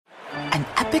An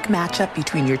epic matchup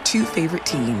between your two favorite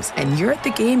teams, and you're at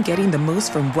the game getting the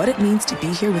most from what it means to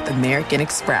be here with American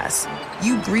Express.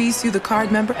 You breeze through the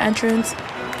card member entrance,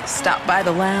 stop by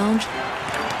the lounge.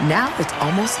 Now it's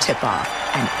almost tip-off,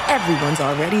 and everyone's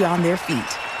already on their feet.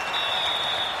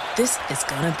 This is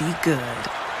gonna be good.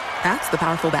 That's the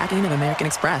powerful backing of American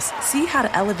Express. See how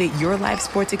to elevate your live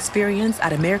sports experience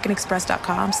at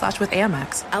americanexpress.com/with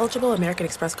Amex. Eligible American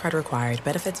Express card required.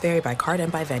 Benefits vary by card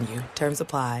and by venue. Terms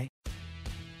apply.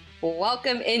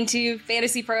 Welcome into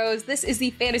Fantasy Pros. This is the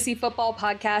Fantasy Football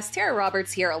Podcast. Tara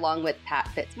Roberts here along with Pat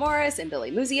Fitzmaurice and Billy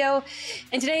Muzio.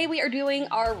 And today we are doing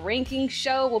our ranking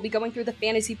show. We'll be going through the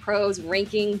Fantasy Pros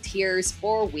ranking tiers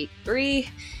for week 3.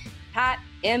 Pat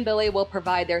and Billy will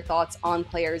provide their thoughts on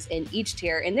players in each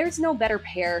tier, and there's no better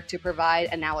pair to provide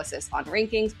analysis on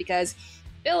rankings because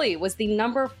Billy was the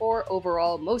number 4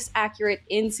 overall most accurate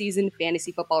in-season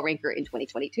fantasy football ranker in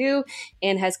 2022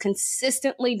 and has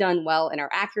consistently done well in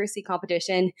our accuracy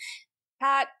competition.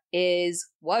 Pat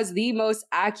was the most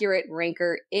accurate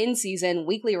ranker in season,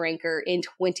 weekly ranker in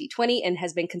 2020, and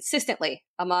has been consistently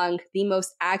among the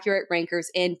most accurate rankers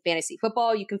in fantasy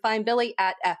football. You can find Billy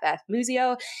at FF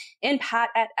Muzio and Pat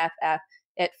at FF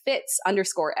at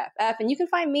Fitz_FF. And you can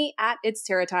find me at It's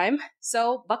Terra Time.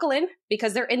 So buckle in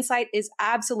because their insight is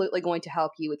absolutely going to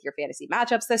help you with your fantasy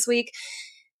matchups this week.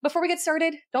 Before we get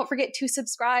started, don't forget to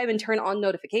subscribe and turn on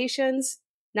notifications.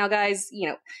 Now, guys,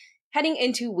 heading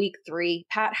into week 3,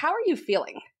 Pat, how are you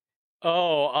feeling?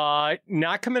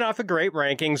 Not coming off a great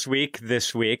rankings week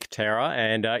this week, Tara.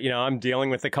 And, I'm dealing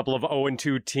with a couple of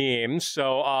 0-2 teams.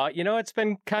 So, it's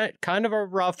been kind of a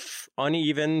rough,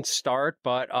 uneven start.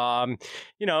 But, there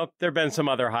have been some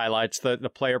other highlights.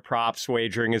 The player props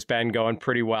wagering has been going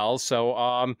pretty well.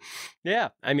 So,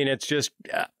 it's just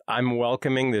I'm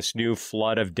welcoming this new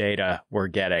flood of data we're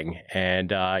getting and,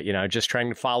 just trying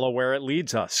to follow where it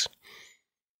leads us.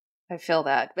 I feel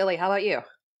that. Billy, how about you?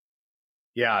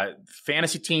 Yeah,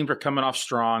 fantasy teams are coming off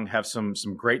strong, have some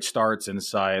great starts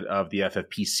inside of the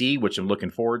FFPC, which I'm looking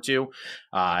forward to.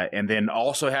 And then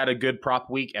also had a good prop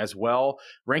week as well.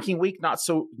 Ranking week, not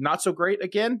so great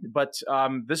again, but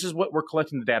this is what we're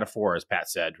collecting the data for, as Pat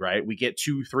said, right? We get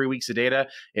 2-3 weeks of data.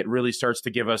 It really starts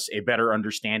to give us a better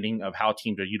understanding of how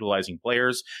teams are utilizing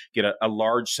players, get a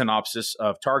large synopsis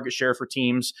of target share for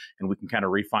teams, and we can kind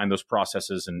of refine those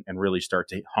processes and really start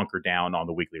to hunker down on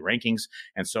the weekly rankings.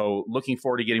 And so looking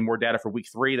forward to getting more data for week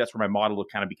 3. That's where my model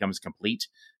kind of becomes complete.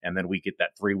 And then we get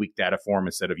that 3-week data form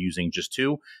instead of using just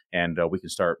 2. And we can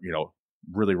start,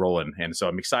 really rolling. And so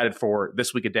I'm excited for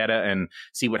this week of data and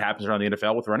see what happens around the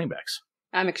NFL with running backs.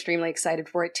 I'm extremely excited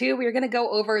for it too. We are going to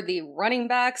go over the running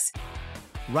backs.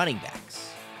 Running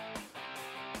backs.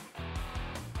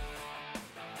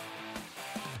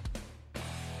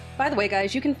 By the way,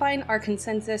 guys, you can find our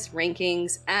consensus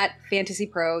rankings at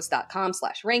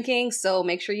fantasypros.com/rankings. So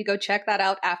make sure you go check that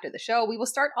out after the show. We will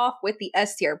start off with the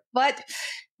S tier. But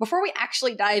before we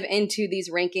actually dive into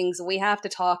these rankings, we have to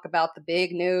talk about the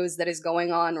big news that is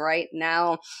going on right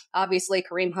now. Obviously,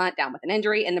 Kareem Hunt down with an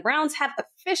injury, and the Browns have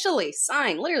officially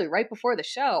signed, literally right before the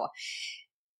show,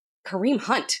 Kareem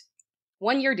Hunt.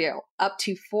 1-year deal, up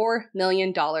to $4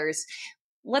 million.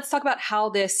 Let's talk about how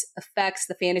this affects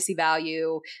the fantasy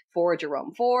value for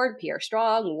Jerome Ford, Pierre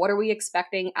Strong. What are we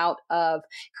expecting out of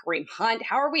Kareem Hunt?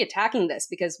 How are we attacking this?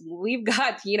 Because we've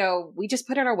got, we just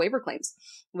put in our waiver claims.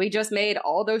 We just made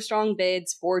all those strong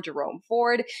bids for Jerome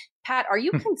Ford. Pat, are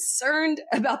you concerned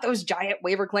about those giant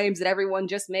waiver claims that everyone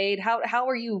just made? How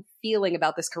are you feeling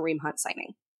about this Kareem Hunt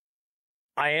signing?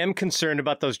 I am concerned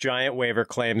about those giant waiver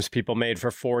claims people made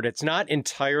for Ford. It's not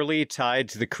entirely tied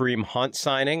to the Kareem Hunt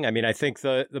signing. I mean, I think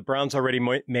the Browns already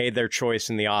made their choice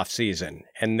in the offseason,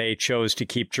 and they chose to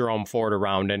keep Jerome Ford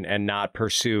around and not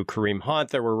pursue Kareem Hunt.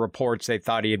 There were reports they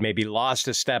thought he had maybe lost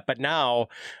a step, but now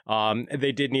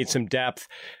they did need some depth.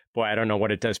 Boy, I don't know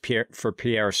what it does for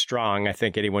Pierre Strong. I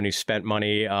think anyone who spent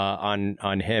money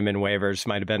on him in waivers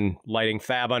might have been lighting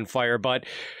Fab on fire. But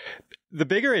the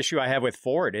bigger issue I have with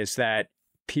Ford is that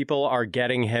people are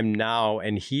getting him now,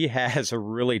 and he has a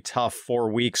really tough 4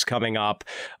 weeks coming up.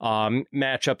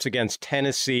 Matchups against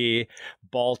Tennessee,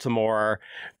 Baltimore,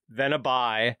 then a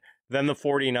bye, then the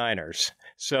 49ers.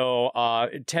 So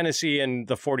Tennessee and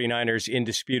the 49ers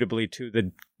indisputably two of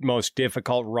the most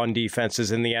difficult run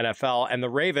defenses in the NFL. And the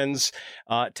Ravens,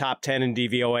 top 10 in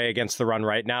DVOA against the run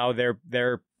right now.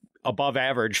 They're above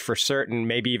average for certain,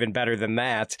 maybe even better than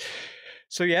that.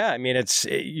 So, yeah, I mean,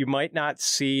 you might not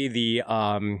see the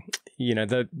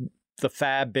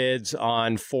fab bids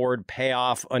on Ford pay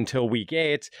off until week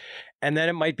 8. And then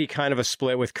it might be kind of a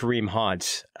split with Kareem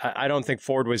Hunt. I don't think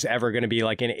Ford was ever going to be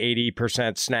like an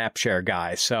 80% snap share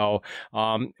guy. So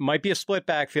might be a split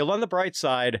backfield. On the bright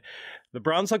side, the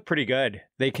Browns look pretty good.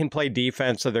 They can play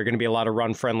defense, so they're going to be a lot of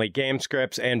run-friendly game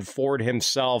scripts. And Ford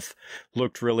himself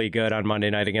looked really good on Monday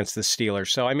night against the Steelers.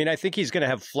 So, I mean, I think he's going to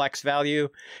have flex value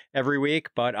every week.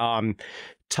 But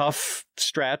tough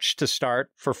stretch to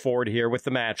start for Ford here with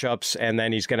the matchups. And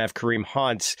then he's going to have Kareem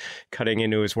Hunt cutting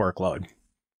into his workload.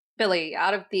 Billy,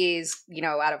 out of these,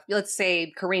 let's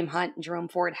say Kareem Hunt and Jerome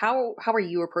Ford, how are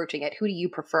you approaching it? Who do you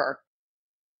prefer?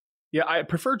 Yeah, I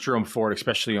prefer Jerome Ford,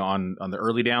 especially on the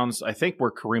early downs. I think where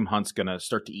Kareem Hunt's going to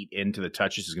start to eat into the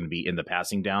touches is going to be in the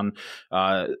passing down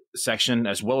section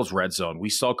as well as red zone. We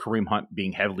saw Kareem Hunt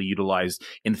being heavily utilized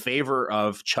in favor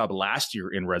of Chubb last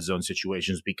year in red zone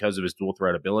situations because of his dual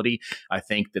threat ability. I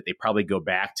think that they probably go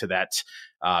back to that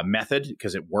method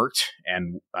because it worked.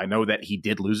 And I know that he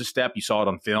did lose a step. You saw it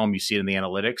on film. You see it in the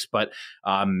analytics. But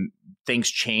things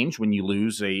change when you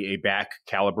lose a back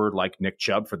caliber like Nick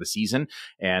Chubb for the season.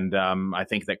 And I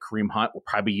think that Kareem Hunt will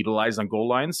probably be utilized on goal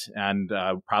lines and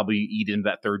probably eat into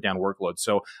that third down workload.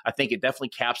 So I think it definitely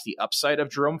caps the upside of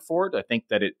Jerome Ford. I think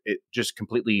that it just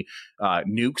completely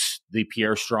nukes the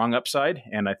Pierre Strong upside.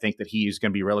 And I think that he is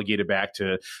going to be relegated back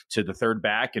to the third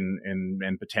back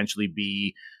and potentially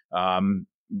be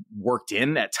worked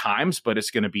in at times, but it's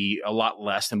going to be a lot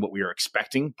less than what we were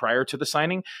expecting prior to the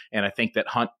signing. And I think that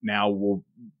Hunt now will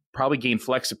probably gain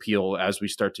flex appeal as we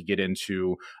start to get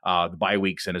into the bye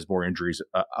weeks and as more injuries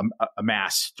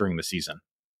amass during the season.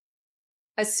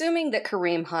 Assuming that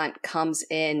Kareem Hunt comes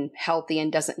in healthy and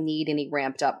doesn't need any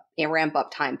ramp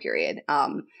up time period,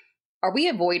 are we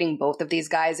avoiding both of these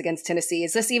guys against Tennessee?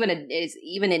 Is this even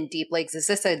in deep leagues? Is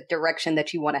this a direction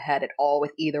that you want to head at all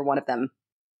with either one of them?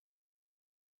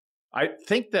 I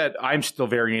think that I'm still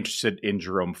very interested in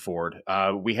Jerome Ford.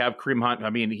 We have Kareem Hunt. I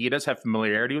mean, he does have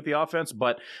familiarity with the offense,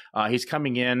 but he's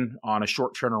coming in on a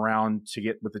short turnaround to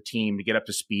get with the team, to get up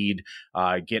to speed,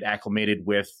 get acclimated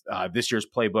with this year's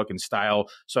playbook and style.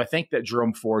 So I think that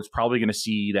Jerome Ford's probably going to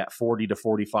see that 40 to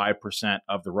 45%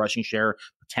 of the rushing share,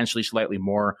 potentially slightly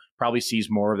more, probably sees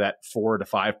more of that 4 to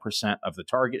 5% of the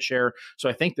target share. So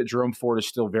I think that Jerome Ford is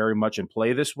still very much in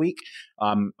play this week.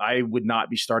 I would not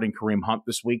be starting Kareem Hunt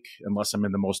this week unless I'm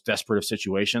in the most desperate of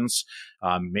situations.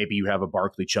 Maybe you have a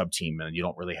Barkley Chubb team and you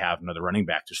don't really have another running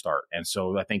back to start. And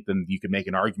so I think then you could make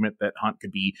an argument that Hunt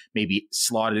could be maybe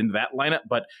slotted into that lineup,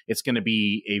 but it's going to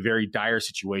be a very dire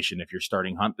situation if you're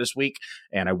starting Hunt this week.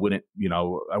 And I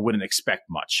wouldn't expect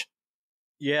much.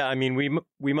 Yeah, I mean,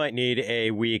 we might need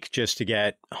a week just to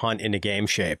get Hunt into game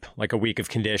shape, like a week of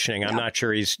conditioning. I'm not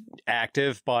sure he's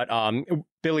active, but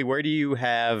Billy, where do you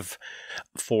have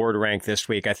Ford ranked this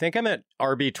week? I think I'm at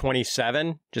RB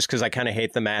 27, just because I kind of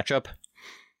hate the matchup.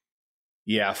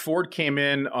 Yeah, Ford came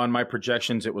in on my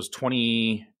projections. It was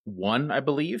 21, I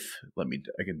believe. I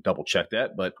can double check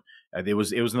that, but it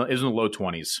was in the low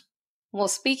 20s. Well,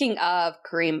 speaking of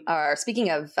Saquon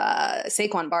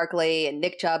Barkley and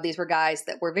Nick Chubb, these were guys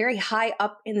that were very high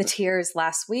up in the tiers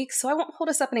last week. So I won't hold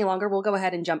us up any longer. We'll go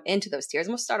ahead and jump into those tiers.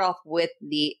 And we'll start off with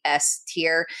the S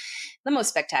tier, the most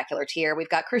spectacular tier. We've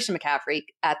got Christian McCaffrey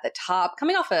at the top,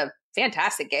 coming off a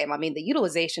fantastic game. I mean, the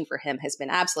utilization for him has been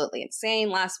absolutely insane.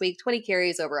 Last week, 20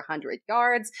 carries, over 100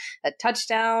 yards, a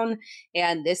touchdown.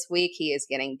 And this week, he is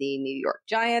getting the New York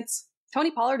Giants. Tony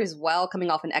Pollard as well,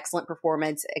 coming off an excellent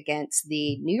performance against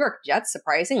the New York Jets,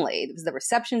 surprisingly. It was the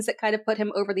receptions that kind of put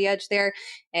him over the edge there.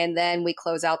 And then we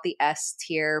close out the S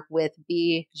tier with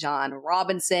Bijan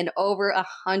Robinson, over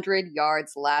 100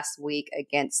 yards last week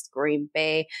against Green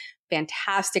Bay.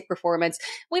 Fantastic performance.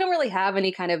 We don't really have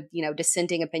any kind of,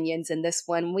 dissenting opinions in this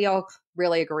one. We all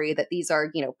really agree that these are,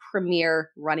 premier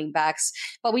running backs.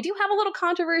 But we do have a little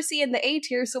controversy in the A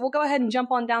tier, so we'll go ahead and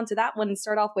jump on down to that one and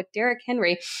start off with Derrick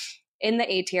Henry. In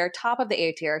the A tier, top of the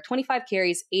A tier, 25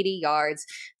 carries, 80 yards,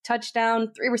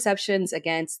 touchdown, 3 receptions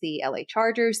against the LA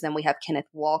Chargers. Then we have Kenneth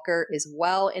Walker as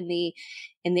well in the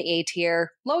A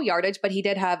tier, low yardage, but he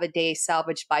did have a day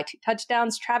salvaged by 2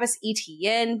 touchdowns. Travis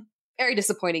Etienne, very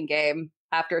disappointing game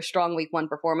after a strong week 1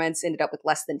 performance, ended up with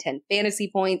less than 10 fantasy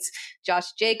points.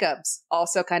 Josh Jacobs,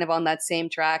 also kind of on that same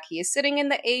track. He is sitting in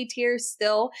the A tier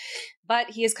still, but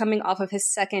he is coming off of his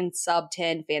second sub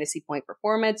 10 fantasy point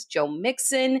performance. Joe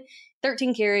Mixon,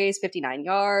 13 carries, 59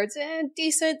 yards, and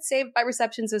decent, saved by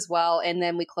receptions as well. And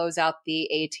then we close out the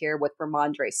A tier with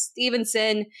Ramondre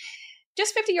Stevenson.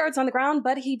 Just 50 yards on the ground,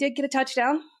 but he did get a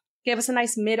touchdown. Gave us a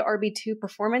nice mid RB2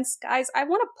 performance. Guys, I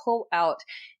want to pull out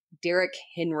Derrick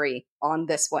Henry on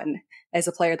this one as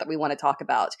a player that we want to talk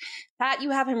about. Pat, you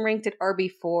have him ranked at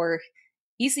RB4.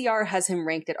 ECR has him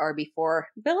ranked at RB4.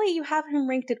 Billy, you have him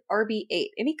ranked at RB8.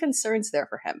 Any concerns there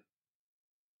for him?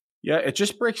 Yeah, it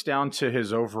just breaks down to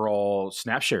his overall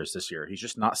snap shares this year. He's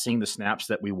just not seeing the snaps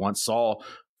that we once saw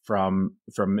from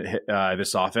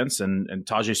this offense, and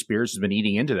Tajay Spears has been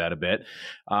eating into that a bit.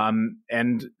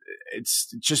 And it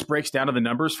just breaks down to the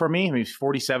numbers for me. I mean,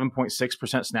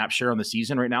 47.6% snap share on the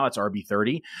season right now. It's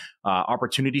RB30.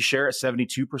 Opportunity share at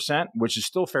 72%, which is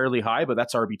still fairly high, but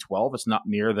that's RB12. It's not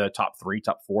near the top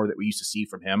 4 that we used to see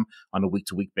from him on a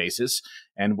week-to-week basis.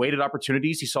 And weighted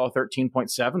opportunities, he saw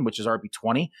 13.7, which is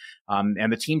RB20.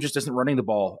 And the team just isn't running the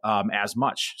ball as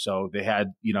much. So they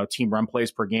had, team run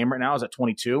plays per game right now is at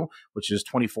 22, which is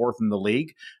 24th in the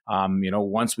league.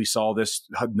 Once we saw this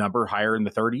number higher in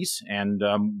the 30s, and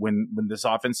when this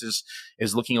offense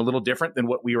is looking a little different than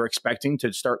what we were expecting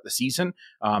to start the season,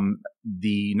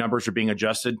 the numbers are being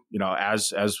adjusted,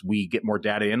 as we get more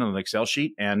data in on the Excel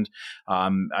sheet. And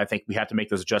I think we have to make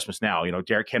those adjustments now.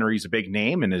 Derrick Henry is a big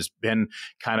name and has been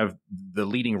kind of the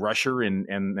leading rusher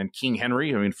and King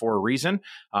Henry, for a reason.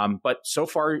 But so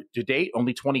far to date,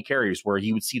 only 20 carries where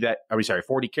he would see that,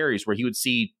 40 carries where he would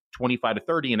see 25 to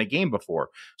 30 in a game before.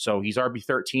 So he's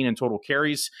RB13 in total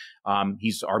carries.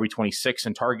 He's RB26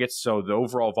 in targets. So the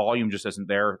overall volume just isn't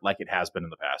there like it has been in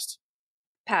the past.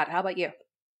 Pat, how about you?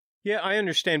 Yeah, I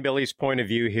understand Billy's point of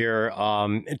view here.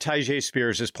 Tajay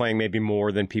Spears is playing maybe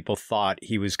more than people thought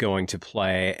he was going to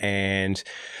play. And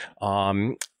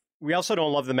we also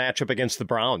don't love the matchup against the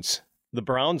Browns. The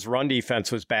Browns' run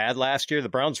defense was bad last year. The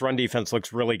Browns' run defense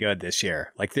looks really good this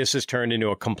year. Like, this has turned into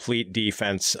a complete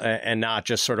defense and not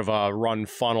just sort of a run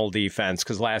funnel defense,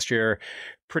 because last year,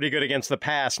 pretty good against the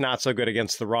pass, not so good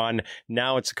against the run.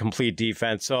 Now it's a complete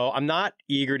defense. So I'm not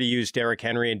eager to use Derrick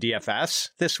Henry in DFS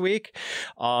this week.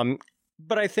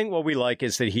 But I think what we like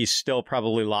is that he's still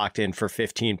probably locked in for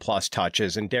 15 plus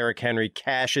touches, and Derrick Henry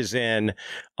cashes in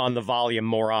on the volume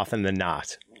more often than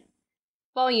not.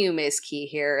 Volume is key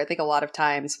here. I think a lot of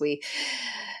times we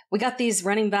got these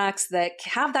running backs that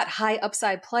have that high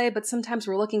upside play, but sometimes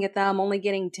we're looking at them only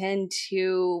getting 10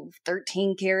 to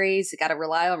 13 carries. You got to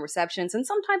rely on receptions. And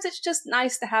sometimes it's just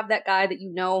nice to have that guy that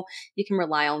you can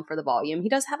rely on for the volume. He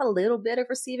does have a little bit of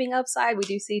receiving upside. We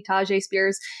do see Tajay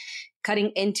Spears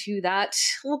cutting into that.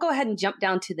 We'll go ahead and jump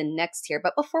down to the next tier.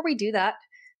 But before we do that,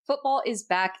 football is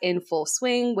back in full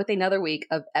swing with another week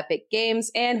of epic games,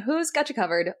 and who's got you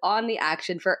covered on the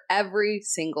action for every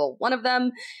single one of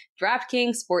them?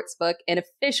 DraftKings Sportsbook, an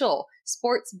official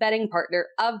sports betting partner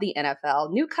of the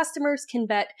NFL. New customers can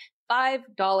bet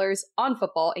 $5 on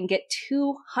football and get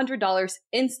 $200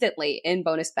 instantly in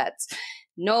bonus bets.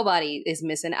 Nobody is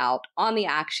missing out on the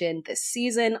action this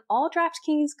season. All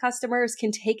DraftKings customers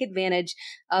can take advantage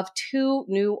of 2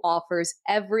 new offers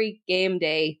every game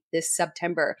day this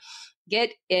September.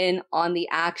 Get in on the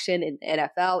action in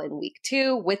NFL in week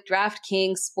 2 with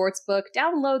DraftKings Sportsbook.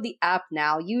 Download the app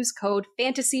now. Use code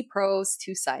FANTASYPROS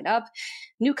to sign up.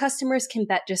 New customers can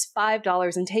bet just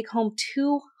 $5 and take home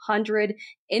 $200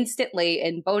 instantly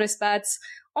in bonus bets.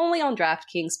 Only on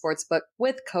DraftKings Sportsbook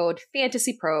with code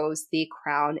FANTASYPROS. The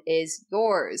crown is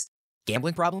yours.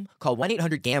 Gambling problem? Call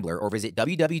 1-800-GAMBLER or visit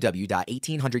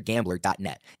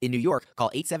www.1800gambler.net. In New York, call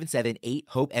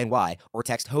 877-8-HOPE-NY or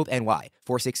text HOPE-NY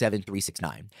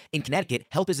 467-369. In Connecticut,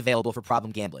 help is available for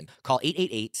problem gambling. Call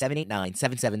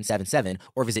 888-789-7777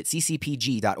 or visit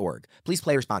ccpg.org. Please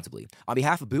play responsibly. On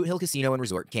behalf of Boot Hill Casino and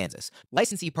Resort, Kansas.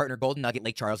 Licensee partner Golden Nugget,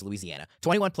 Lake Charles, Louisiana.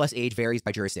 21 plus age varies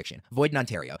by jurisdiction. Void in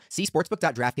Ontario. See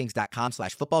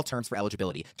sportsbook.draftkings.com/football terms for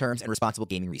eligibility, terms, and responsible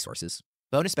gaming resources.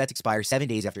 Bonus bets expire 7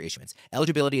 days after issuance.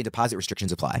 Eligibility and deposit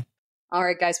restrictions apply. All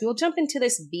right, guys, we will jump into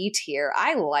this B tier.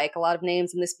 I like a lot of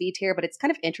names in this B tier, but it's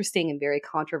kind of interesting and very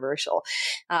controversial.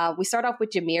 We start off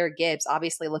with Jahmyr Gibbs,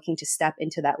 obviously looking to step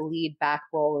into that lead back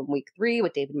role in week 3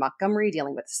 with David Montgomery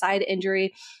dealing with the side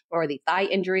injury or the thigh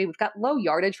injury. We've got low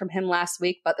yardage from him last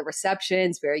week, but the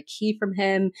receptions, very key from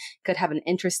him. Could have an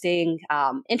interesting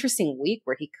week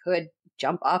where he could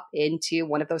jump up into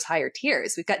one of those higher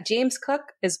tiers. We've got James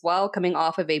Cook as well, coming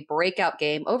off of a breakout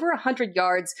game, over 100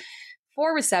 yards,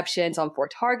 4 receptions on 4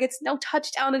 targets, no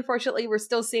touchdown. Unfortunately, we're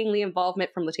still seeing the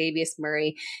involvement from Latavius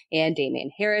Murray and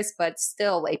Damian Harris, but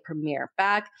still a premier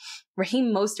back.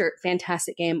 Raheem Mostert,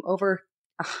 fantastic game, over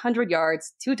 100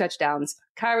 yards, 2 touchdowns.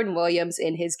 Kyron Williams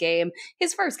in his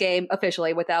first game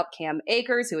officially without Cam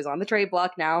Akers, who is on the trade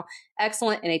block now.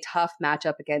 Excellent in a tough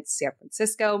matchup against San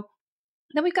Francisco.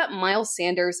 Then we've got Miles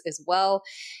Sanders as well.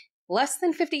 Less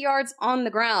than 50 yards on the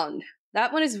ground.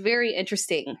 That one is very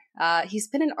interesting. He's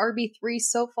been an RB3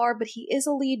 so far, but he is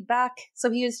a lead back.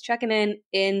 So he is checking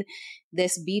in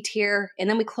this B tier. And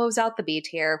then we close out the B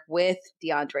tier with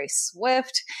DeAndre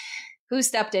Swift, who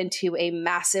stepped into a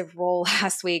massive role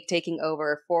last week, taking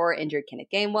over for injured Kenneth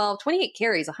Gainwell. 28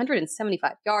 carries,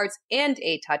 175 yards, and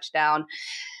a touchdown.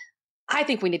 I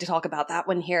think we need to talk about that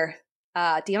one here.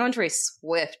 DeAndre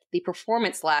Swift, the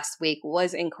performance last week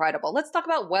was incredible. Let's talk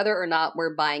about whether or not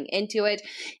we're buying into it.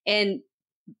 And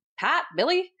Pat,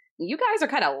 Billy, you guys are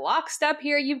kind of lockstep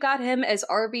here. You've got him as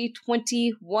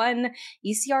RB21.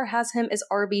 ECR has him as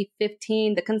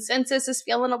RB15. The consensus is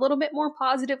feeling a little bit more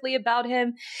positively about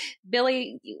him.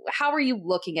 Billy, how are you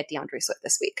looking at DeAndre Swift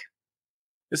this week?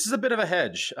 This is a bit of a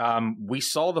hedge. We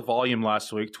saw the volume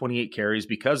last week, 28 carries,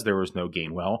 because there was no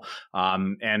Gainwell.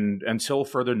 And until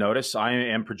further notice, I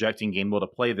am projecting Gainwell to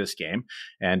play this game.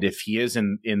 And if he is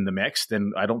in the mix,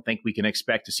 then I don't think we can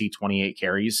expect to see 28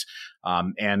 carries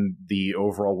and the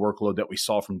overall workload that we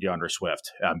saw from DeAndre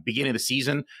Swift. Beginning of the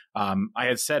season, I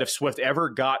had said if Swift ever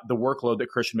got the workload that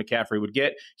Christian McCaffrey would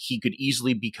get, he could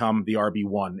easily become the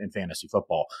RB1 in fantasy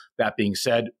football. That being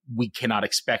said, we cannot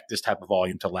expect this type of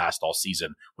volume to last all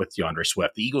season with DeAndre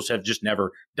Swift. The Eagles have just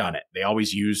never done it. They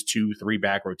always use 2-3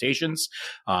 back rotations.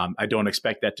 I don't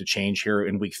expect that to change here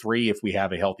in week 3 if we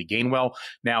have a healthy Gainwell.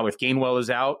 Now, if Gainwell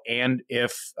is out and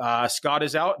if Scott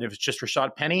is out, and if it's just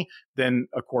Rachaad Penny, then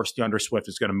of course DeAndre Swift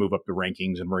is going to move up the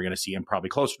rankings, and we're going to see him probably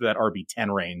closer to that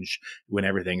RB10 range when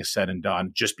everything is said and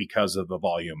done, just because of the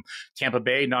volume. Tampa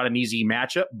Bay, not an easy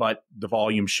matchup, but the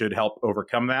volume should help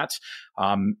overcome that.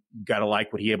 Got to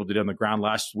like what he able to do on the ground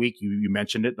last week. You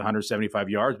mentioned it, the 175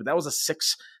 yards, but that was a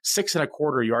six and a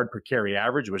quarter yard per carry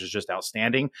average, which is just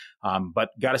outstanding. But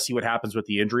got to see what happens with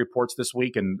the injury reports this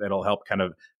week, and it'll help kind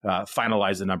of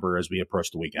finalize the number as we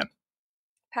approach the weekend.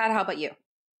 Pat, how about you?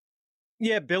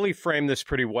 Yeah, Billy framed this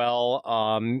pretty well.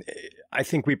 I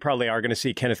think we probably are going to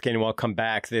see Kenneth Gainwell come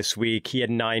back this week. He had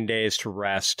 9 days to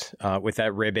rest with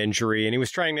that rib injury, and he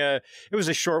was it was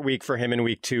a short week for him in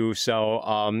week 2,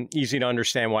 so easy to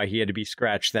understand why he had to be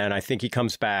scratched then. I think he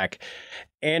comes back,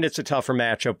 and it's a tougher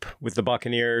matchup with the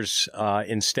Buccaneers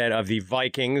instead of the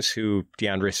Vikings, who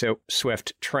DeAndre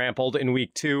Swift trampled in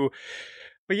week 2.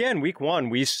 But yeah, in week 1,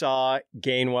 we saw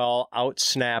Gainwell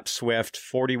out-snap Swift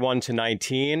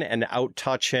 41-19 and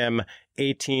out-touch him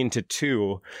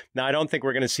 18-2. Now, I don't think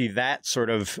we're going to see that sort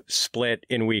of split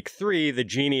in week 3. The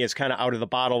genie is kind of out of the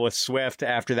bottle with Swift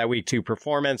after that week 2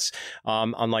 performance,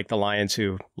 unlike the Lions,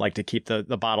 who like to keep the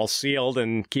bottle sealed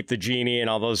and keep the genie and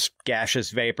all those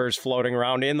gaseous vapors floating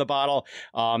around in the bottle.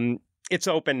 It's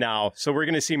open now, so we're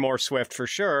going to see more Swift for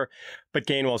sure, but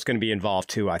Gainwell's going to be involved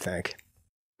too, I think.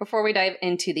 Before we dive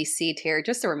into the C tier,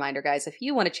 just a reminder, guys, if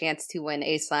you want a chance to win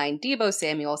a signed Deebo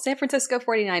Samuel San Francisco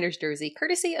 49ers jersey,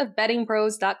 courtesy of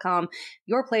bettingpros.com,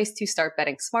 your place to start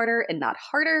betting smarter and not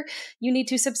harder, you need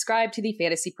to subscribe to the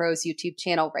Fantasy Pros YouTube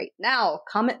channel right now.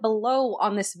 Comment below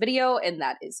on this video, and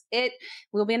that is it.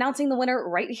 We'll be announcing the winner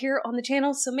right here on the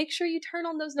channel, so make sure you turn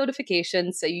on those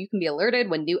notifications so you can be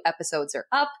alerted when new episodes are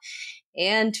up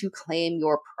and to claim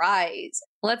your prize.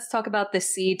 Let's talk about the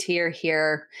C tier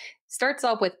here. Starts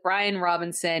off with Brian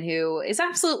Robinson, who is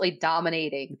absolutely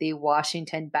dominating the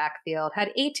Washington backfield.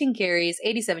 Had 18 carries,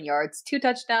 87 yards, 2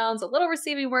 touchdowns, a little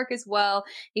receiving work as well.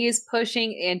 He is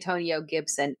pushing Antonio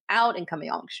Gibson out and coming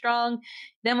on strong.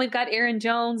 Then we've got Aaron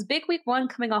Jones, big week 1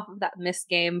 coming off of that missed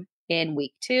game in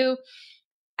week 2.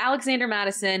 Alexander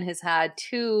Mattison has had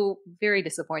 2 very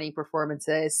disappointing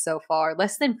performances so far,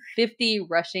 less than 50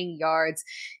 rushing yards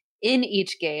in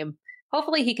each game.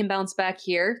 Hopefully he can bounce back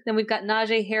here. Then we've got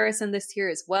Najee Harris in this tier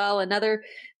as well. Another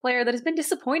player that has been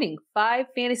disappointing. 5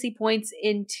 fantasy points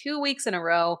in 2 weeks in a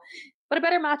row. But a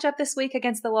better matchup this week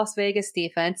against the Las Vegas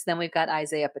defense. Then we've got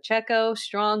Isaiah Pacheco,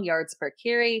 strong yards per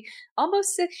carry.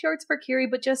 Almost 6 yards per carry,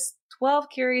 but just 12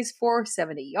 carries for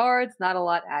 70 yards. Not a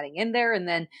lot adding in there. And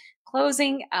then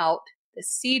closing out the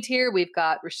C tier, we've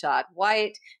got Rachaad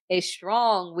White, a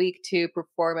strong week 2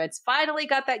 performance. Finally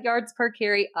got that yards per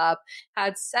carry up,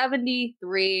 had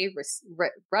 73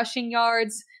 rushing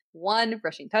yards, 1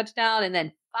 rushing touchdown, and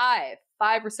then 5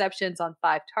 receptions on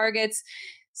 5 targets.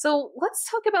 So let's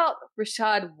talk about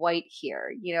Rachaad White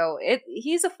here. You know,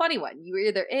 he's a funny one. You're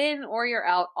either in or you're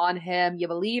out on him. You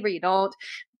believe or you don't.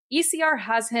 ECR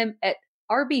has him at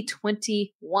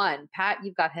RB21. Pat,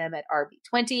 you've got him at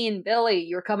RB20, and Billy,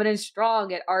 you're coming in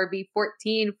strong at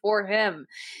RB14 for him.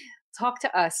 Talk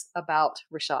to us about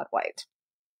Rachaad White.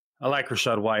 I like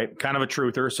Rachaad White, kind of a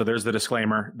truther, so there's the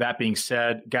disclaimer. That being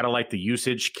said, got to like the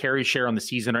usage. Carry share on the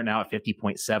season right now at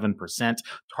 50.7%.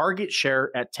 Target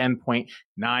share at 10.9%.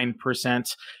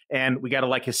 8.9%. And we got to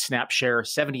like his snap share,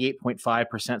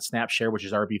 78.5% snap share, which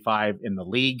is RB5 in the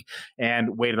league,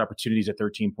 and weighted opportunities at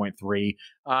 13.3.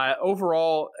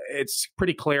 Overall, it's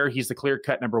pretty clear he's the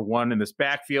clear-cut number one in this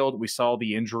backfield. We saw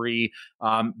the injury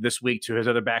this week to his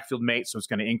other backfield mate, so it's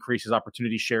going to increase his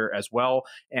opportunity share as well.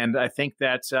 And I think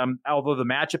that although the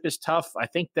matchup is tough, I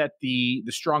think that the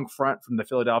strong front from the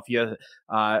Philadelphia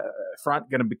front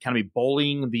going to be kind of be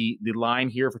bullying the line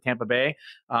here for Tampa Bay,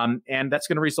 and that's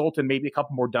going to result in maybe a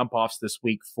couple more dump-offs this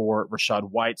week for Rachaad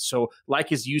White. So like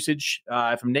his usage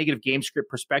from negative game script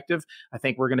perspective, I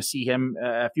think we're going to see him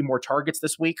a few more targets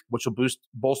this week, which will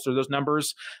bolster those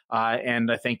numbers.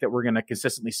 And I think that we're going to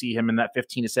consistently see him in that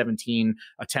 15 to 17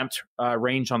 attempt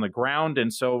range on the ground.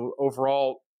 And so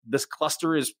overall, this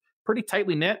cluster is pretty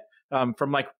tightly knit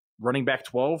from like running back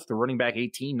 12 to running back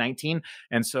 18, 19.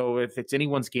 And so if it's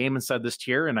anyone's game inside this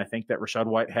tier, and I think that Rachaad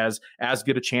White has as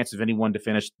good a chance as anyone to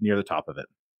finish near the top of it.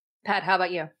 Pat, how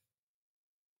about you?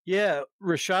 Yeah,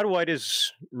 Rachaad White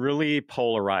is really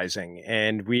polarizing,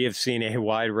 and we have seen a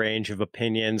wide range of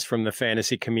opinions from the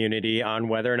fantasy community on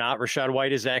whether or not Rachaad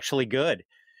White is actually good.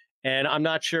 And I'm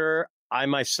not sure I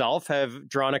myself have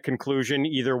drawn a conclusion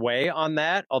either way on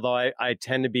that, although I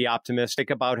tend to be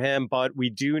optimistic about him. But we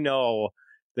do know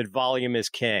that volume is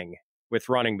king with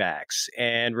running backs,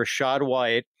 and Rachaad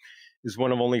White is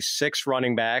one of only 6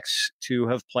 running backs to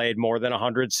have played more than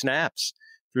 100 snaps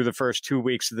through the first 2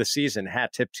 weeks of the season.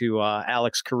 Hat tip to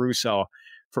Alex Caruso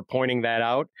for pointing that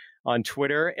out on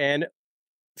Twitter. And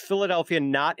Philadelphia,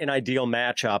 not an ideal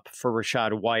matchup for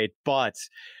Rachaad White, but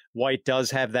White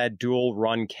does have that dual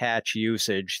run catch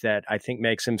usage that I think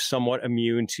makes him somewhat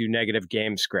immune to negative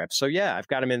game scripts. So yeah, I've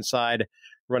got him inside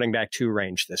running back 2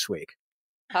 range this week.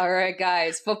 All right,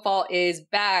 guys, football is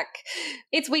back.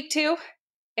 It's week 2.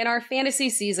 And our fantasy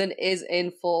season is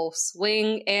in full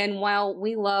swing. And while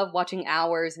we love watching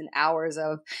hours and hours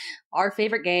of our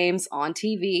favorite games on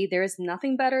TV, there is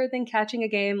nothing better than catching a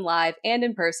game live and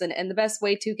in person. And the best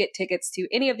way to get tickets to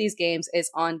any of these games is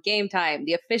on Game Time,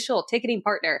 the official ticketing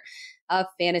partner of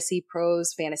Fantasy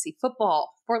Pros Fantasy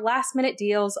Football. For last-minute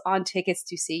deals on tickets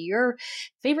to see your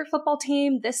favorite football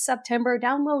team this September,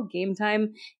 download Game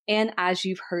Time. And as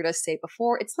you've heard us say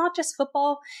before, it's not just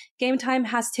football. Game Time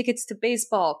has tickets to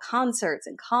baseball, concerts,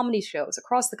 and comedy shows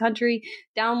across the country.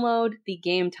 Download the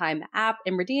Game Time app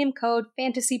and redeem code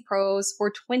FANTASYPROS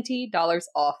for $20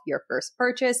 off your first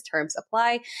purchase. Terms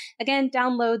apply. Again,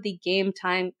 download the Game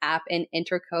Time app and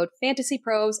enter code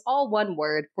FANTASYPROS, all one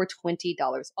word, for $20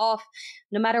 off.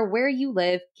 No matter where you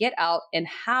live, get out and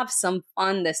have some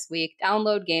fun this week.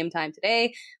 Download Game Time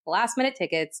today. Last minute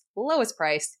tickets, lowest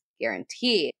price,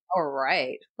 guaranteed. All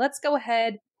right, let's go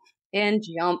ahead and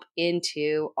jump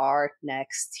into our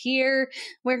next tier.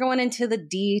 We're going into the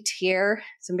D tier.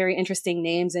 Some very interesting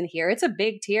names in here. It's a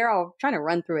big tier. I'll try to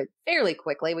run through it fairly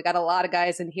quickly. We got a lot of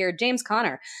guys in here. James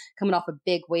Conner coming off a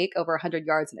big week, over 100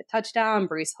 yards and a touchdown.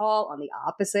 Breece Hall on the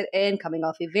opposite end, coming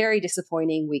off a very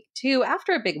disappointing week 2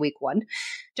 after a big week 1.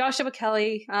 Joshua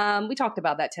Kelly, we talked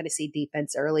about that Tennessee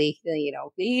defense early.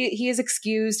 He is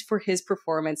excused for his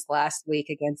performance last week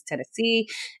against Tennessee.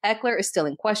 Eckler is still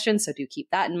in question, so do keep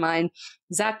that in mind.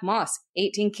 Zach Moss,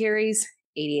 18 carries,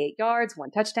 88 yards,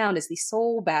 1 touchdown, is the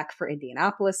sole back for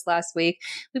Indianapolis last week.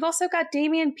 We've also got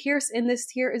Dameon Pierce in this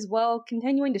tier as well,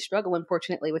 continuing to struggle,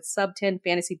 unfortunately, with sub-10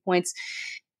 fantasy points.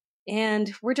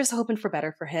 And we're just hoping for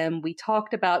better for him. We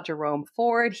talked about Jerome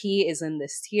Ford. He is in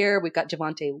this tier. We've got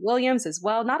Javonte Williams as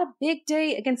well. Not a big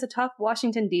day against a tough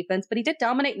Washington defense, but he did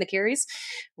dominate in the carries.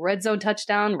 Red zone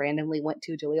touchdown randomly went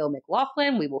to Jaleel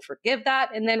McLaughlin. We will forgive that.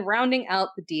 And then rounding out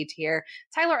the D tier,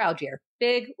 Tyler Algier.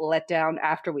 Big letdown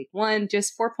after week 1,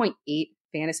 just 4.8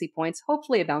 fantasy points.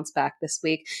 Hopefully a bounce back this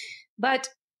week. But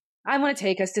I want to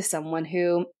take us to someone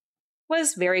who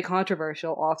was very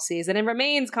controversial offseason and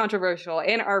remains controversial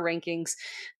in our rankings,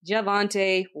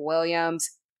 Javonte Williams.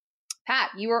 Pat,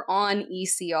 you are on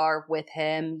ECR with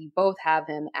him. You both have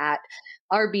him at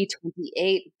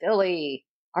RB28. Billy,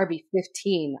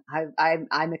 RB15.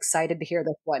 I'm excited to hear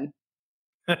this one.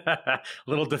 A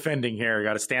little defending here.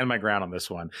 Got to stand my ground on this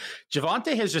one.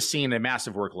 Javonte has just seen a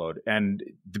massive workload, and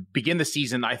to begin the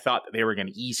season, I thought that they were going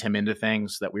to ease him into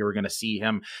things, that we were going to see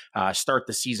him start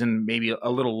the season maybe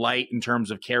a little light in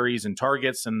terms of carries and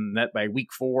targets, and that by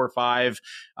week 4 or 5,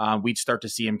 we'd start to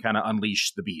see him kind of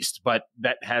unleash the beast. But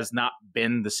that has not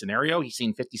been the scenario. He's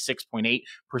seen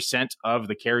 56.8% of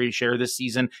the carry share this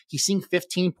season. He's seen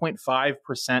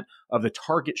 15.5% of the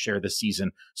target share this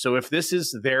season. So if this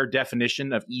is their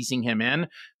definition of easing him in,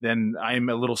 then I'm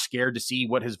a little scared to see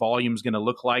what his volume is going to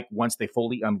look like once they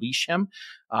fully unleash him.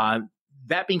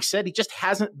 That being said, he just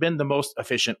hasn't been the most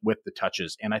efficient with the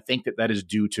touches. And I think that is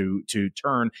due to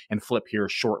turn and flip here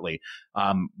shortly.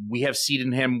 We have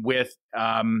seen him with,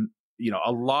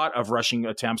 a lot of rushing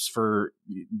attempts for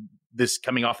this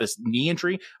coming off this knee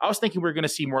injury. I was thinking we were going to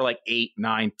see more like 8,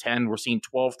 9, 10. We're seeing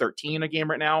 12, 13 a game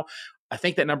right now. I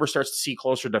think that number starts to see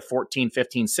closer to 14,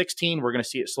 15, 16. We're going to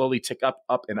see it slowly tick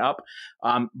up, and up.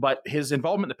 But his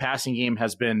involvement in the passing game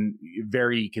has been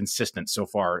very consistent so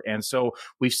far. And so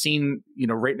we've seen,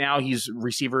 right now he's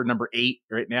receiver number 8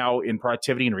 right now in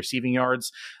productivity and receiving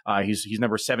yards. He's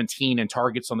number 17 in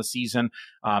targets on the season.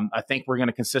 I think we're going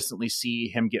to consistently see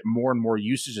him get more and more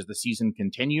usage as the season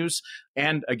continues.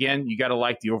 And again, you got to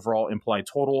like the overall implied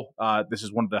total. This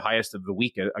is one of the highest of the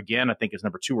week. Again, I think it's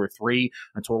number 2 or 3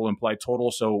 in total implied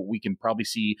total. So we can probably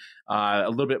see a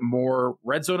little bit more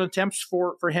red zone attempts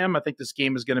for him. I think this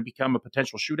game is going to become a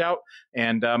potential shootout.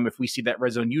 And if we see that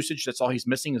red zone usage, that's all he's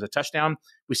missing is a touchdown.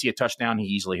 If we see a touchdown, he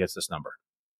easily hits this number.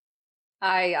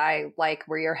 I like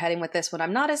where you're heading with this one.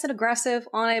 I'm not as aggressive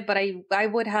on it, but I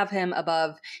would have him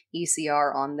above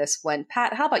ECR on this one.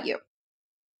 Pat, how about you?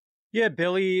 Yeah,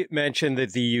 Billy mentioned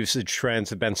that the usage trends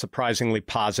have been surprisingly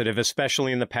positive,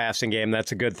 especially in the passing game.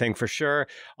 That's a good thing for sure.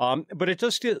 But it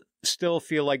does still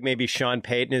feel like maybe Sean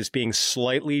Payton is being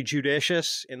slightly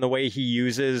judicious in the way he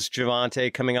uses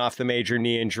Javonte coming off the major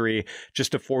knee injury,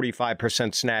 just a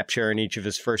 45% snap share in each of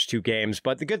his first 2 games.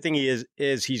 But the good thing is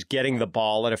he's getting the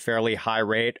ball at a fairly high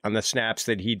rate on the snaps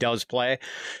that he does play.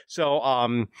 So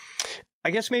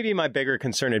I guess maybe my bigger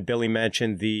concern, and Billy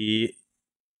mentioned the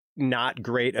not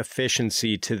great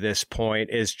efficiency to this point,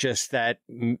 is just that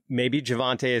maybe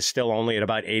Javonte is still only at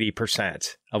about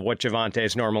 80% of what Javonte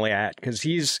is normally at, because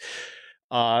he's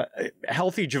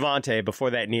healthy Javonte before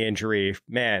that knee injury.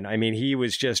 Man, I mean, he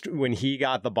was just, when he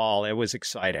got the ball, it was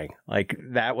exciting. Like,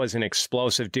 that was an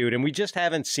explosive dude, and we just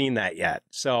haven't seen that yet.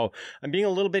 So I'm being a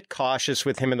little bit cautious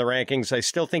with him in the rankings. I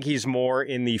still think he's more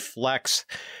in the flex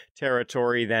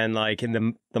territory than like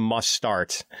in the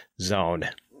must-start zone.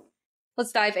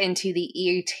 Let's dive into the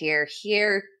E tier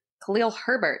here. Khalil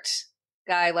Herbert,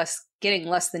 guy getting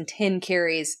less than 10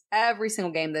 carries every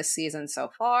single game this season so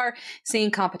far,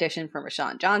 seeing competition from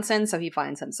Rashawn Johnson, so he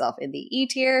finds himself in the E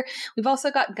tier. We've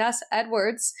also got Gus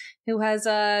Edwards, who has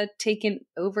taken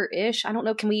over-ish. I don't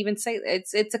know, can we even say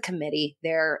it's a committee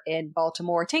there in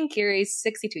Baltimore. 10 carries,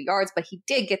 62 yards, but he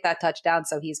did get that touchdown,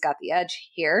 so he's got the edge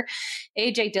here.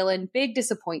 A.J. Dillon, big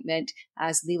disappointment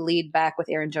as the lead back with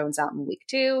Aaron Jones out in week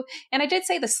 2. And I did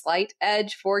say the slight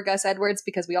edge for Gus Edwards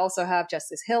because we also have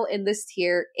Justice Hill in this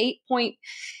tier, 8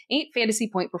 fantasy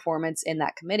point performance in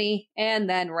that committee. And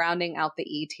then rounding out the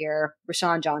E tier,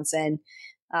 Rashawn Johnson.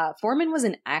 Foreman was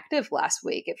inactive last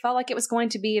week. It felt like it was going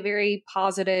to be a very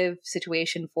positive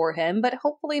situation for him, but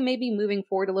hopefully maybe moving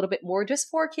forward a little bit more. Just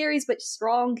 4 carries, but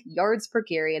strong yards per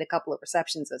carry and a couple of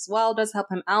receptions as well does help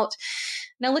him out.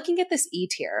 Now, looking at this E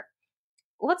tier,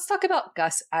 let's talk about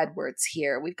Gus Edwards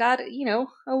here. We've got, a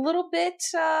little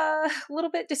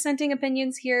bit dissenting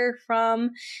opinions here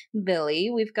from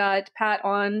Billy. We've got Pat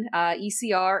on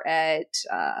ECR at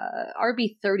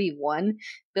RB31,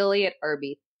 Billy at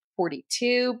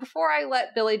RB42. Before I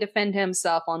let Billy defend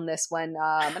himself on this one,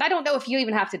 and I don't know if you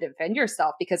even have to defend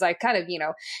yourself because I kind of,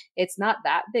 it's not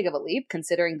that big of a leap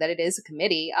considering that it is a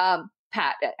committee.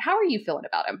 Pat, how are you feeling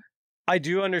about him? I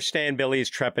do understand Billy's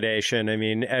trepidation. I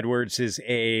mean, Edwards is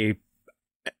the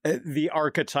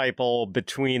archetypal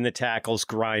between the tackles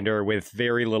grinder with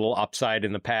very little upside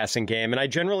in the passing game. And I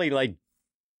generally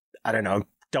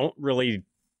don't really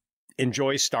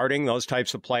enjoy starting those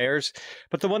types of players.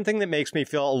 But the one thing that makes me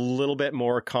feel a little bit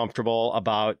more comfortable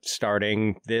about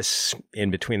starting this in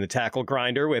between the tackle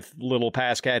grinder with little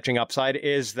pass catching upside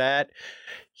is that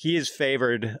he is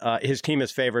favored. His team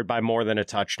is favored by more than a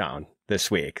touchdown this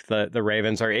week. The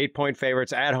Ravens are 8-point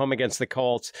favorites at home against the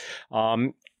Colts.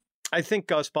 I think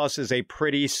Gus Bus is a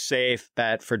pretty safe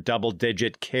bet for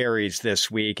double-digit carries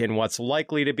this week in what's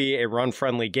likely to be a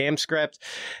run-friendly game script.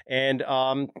 And,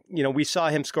 we saw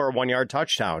him score a 1-yard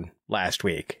touchdown last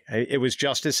week. It was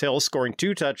Justice Hill scoring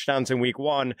 2 touchdowns in week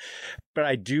 1. But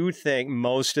I do think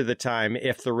most of the time,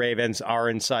 if the Ravens are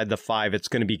inside the 5, it's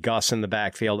going to be Gus in the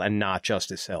backfield and not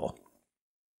Justice Hill.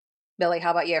 Billy,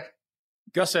 how about you?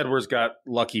 Gus Edwards got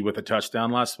lucky with a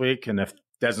touchdown last week, and if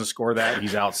doesn't score that,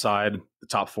 he's outside the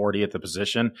top 40 at the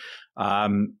position. I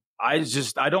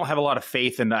don't have a lot of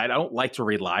faith, and I don't like to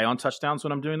rely on touchdowns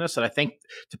when I'm doing this. And I think,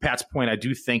 to Pat's point, I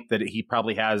do think that he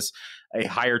probably has a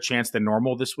higher chance than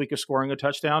normal this week of scoring a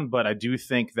touchdown. But I do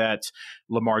think that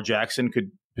Lamar Jackson could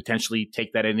potentially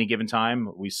take that at any given time.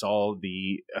 We saw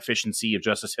the efficiency of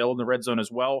Justice Hill in the red zone as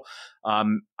well.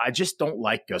 I just don't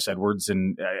like Gus Edwards,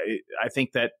 and I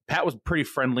think that Pat was pretty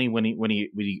friendly when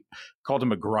he called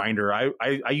him a grinder.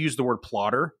 I used the word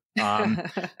plotter.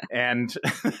 And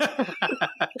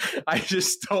I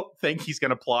just don't think he's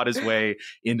going to plot his way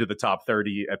into the top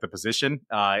 30 at the position.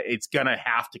 It's going to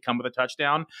have to come with a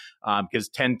touchdown because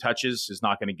 10 touches is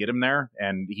not going to get him there.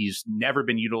 And he's never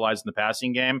been utilized in the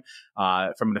passing game.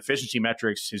 From an efficiency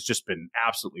metrics, he's just been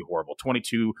absolutely horrible.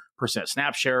 22%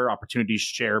 snap share, opportunities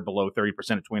share below 30%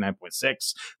 at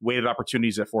 29.6, weighted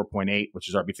opportunities at 4.8, which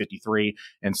is RB53.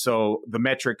 And so the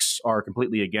metrics are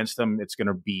completely against them. It's going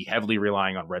to be heavily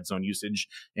relying on red zone usage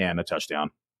and a touchdown.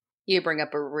 You bring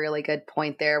up a really good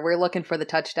point there. We're looking for the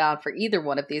touchdown for either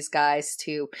one of these guys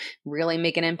to really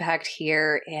make an impact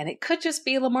here. And it could just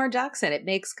be Lamar Jackson. It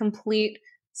makes complete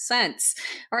sense.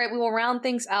 All right, we will round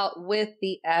things out with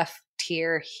the F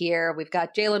tier here. We've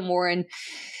got Jaylen Warren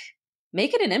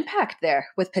making an impact there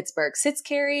with Pittsburgh. 6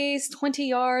 carries, 20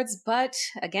 yards, but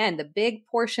again, the big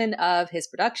portion of his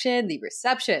production, the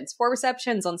receptions, 4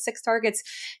 receptions on 6 targets,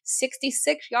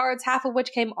 66 yards, half of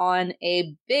which came on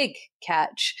a big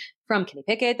catch from Kenny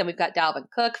Pickett. Then we've got Dalvin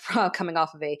Cook coming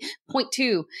off of a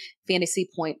 0.2 fantasy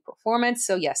point performance.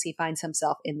 So yes, he finds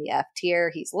himself in the F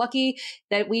tier. He's lucky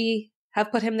that we have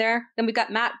put him there. Then we've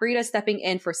got Matt Breida stepping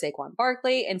in for Saquon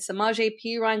Barkley and Samaje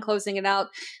Perine closing it out.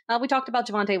 We talked about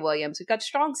Javonte Williams. We've got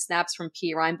strong snaps from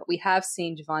Perine, but we have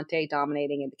seen Javonte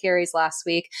dominating in the carries last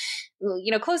week.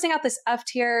 Closing out this F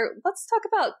tier, let's talk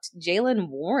about Jaylen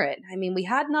Warren. I mean, we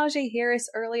had Najee Harris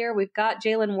earlier. We've got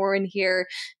Jaylen Warren here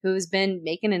who's been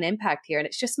making an impact here, and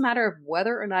it's just a matter of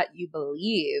whether or not you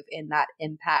believe in that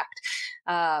impact.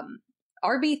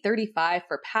 RB35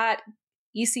 for Pat.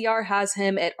 ECR has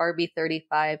him at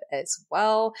RB35 as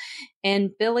well. And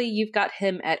Billy, you've got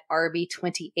him at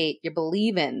RB28. You're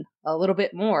believing a little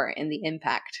bit more in the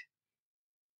impact.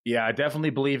 Yeah,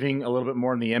 definitely believing a little bit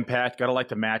more in the impact. Got to like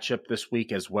the matchup this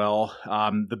week as well.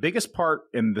 The biggest part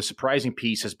and the surprising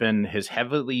piece has been his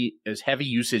heavy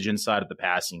usage inside of the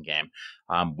passing game.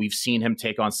 We've seen him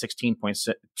take on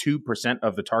 16.2%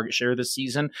 of the target share this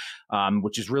season,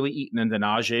 which is really eaten into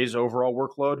Najee's overall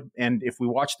workload. And if we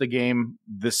watch the game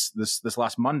this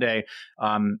last Monday,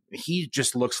 he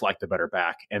just looks like the better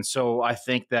back. And so I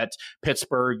think that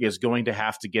Pittsburgh is going to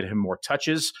have to get him more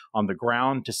touches on the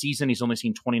ground to season. He's only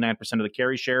seen 29% of the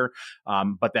carry share,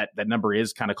 but that number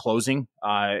is kind of closing.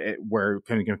 Where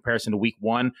in comparison to week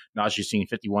 1, Najee's seeing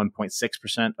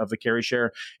 51.6% of the carry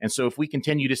share. And so if we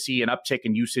continue to see an uptick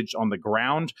in usage on the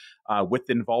ground with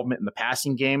the involvement in the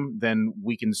passing game, then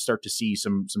we can start to see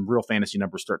some real fantasy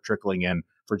numbers start trickling in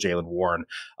for Jaylen Warren.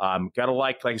 Got to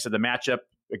like I said, the matchup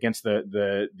against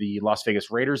the Las Vegas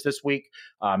Raiders this week.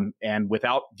 And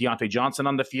without Deontay Johnson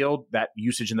on the field, that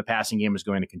usage in the passing game is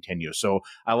going to continue. So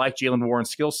I like Jaylen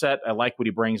Warren's skill set. I like what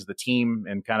he brings to the team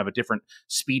and kind of a different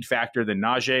speed factor than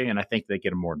Najee. And I think they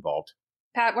get him more involved.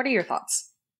 Pat, what are your thoughts?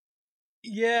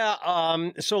 Yeah,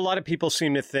 so a lot of people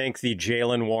seem to think the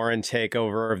Jaylen Warren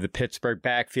takeover of the Pittsburgh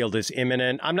backfield is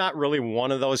imminent. I'm not really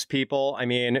one of those people. I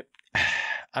mean,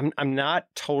 I'm not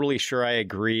totally sure I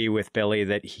agree with Billy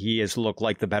that he has looked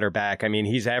like the better back. I mean,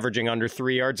 he's averaging under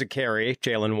 3 yards a carry,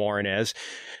 Jaylen Warren is.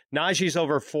 Najee's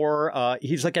over 4,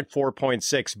 he's like at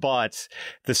 4.6, but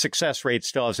the success rate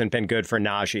still hasn't been good for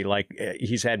Najee. Like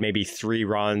he's had maybe 3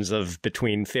 runs of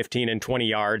between 15 and 20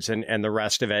 yards, and the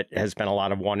rest of it has been a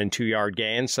lot of 1 and 2 yard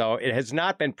gains. So it has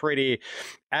not been pretty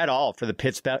at all for the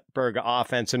Pittsburgh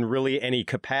offense in really any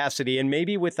capacity. And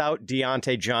maybe without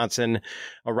Deontay Johnson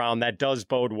around, that does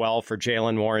bode well for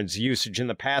Jaylen Warren's usage in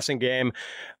the passing game.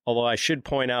 Although I should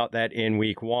point out that in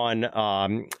week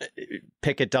 1,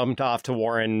 Pickett dumped off to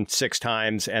Warren 6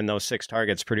 times, and those 6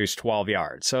 targets produced 12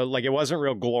 yards. So like it wasn't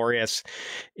real glorious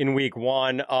in week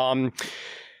 1. I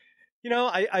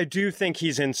do think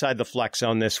he's inside the flex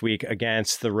zone this week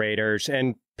against the Raiders.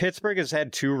 And Pittsburgh has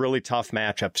had 2 really tough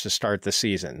matchups to start the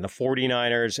season, the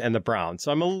 49ers and the Browns.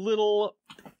 So I'm a little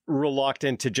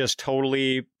reluctant to just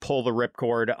totally pull the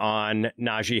ripcord on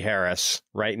Najee Harris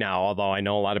right now, although I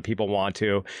know a lot of people want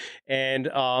to. And,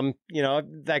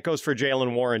 that goes for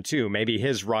Jaylen Warren too. Maybe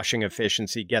his rushing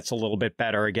efficiency gets a little bit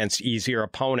better against easier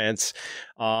opponents.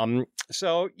 I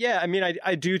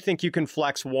do think you can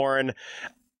flex Warren.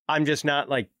 I'm just not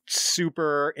like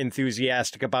super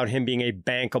enthusiastic about him being a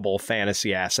bankable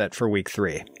fantasy asset for week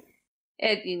 3.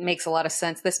 It makes a lot of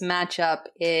sense. This matchup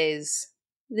is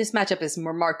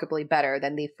remarkably better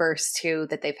than the first 2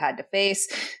 that they've had to face.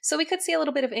 So we could see a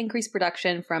little bit of increased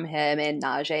production from him and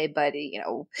Najee, but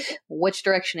which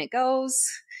direction it goes,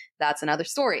 that's another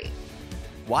story.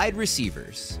 Wide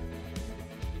receivers.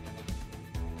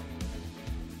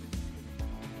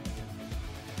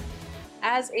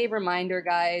 as a reminder,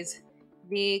 guys,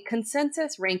 the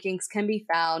consensus rankings can be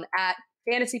found at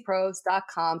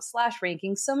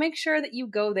fantasypros.com/rankings. So make sure that you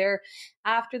go there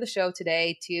after the show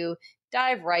today to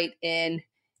dive right in.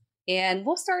 And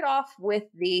we'll start off with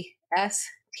the S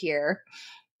tier.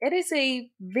 It is a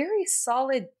very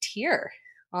solid tier,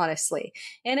 honestly.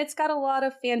 And it's got a lot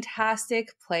of fantastic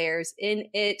players in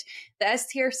it. The S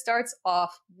tier starts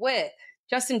off with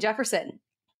Justin Jefferson,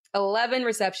 11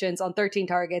 receptions on 13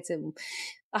 targets and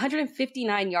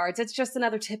 159 yards. It's just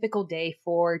another typical day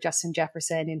for Justin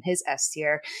Jefferson in his S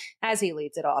tier as he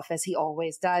leads it off, as he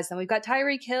always does. Then we've got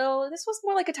Tyreek Hill. This was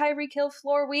more like a Tyreek Hill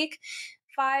floor week.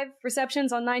 5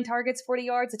 receptions on 9 targets, 40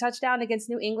 yards, a touchdown against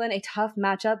New England. A tough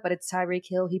matchup, but it's Tyreek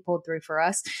Hill. He pulled through for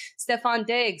us. Stephon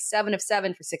Diggs, 7 of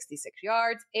 7 for 66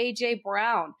 yards. A.J.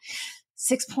 Brown,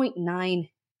 6.9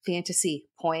 fantasy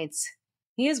points.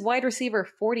 He is wide receiver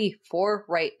 44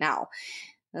 right now.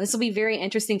 Now, this will be very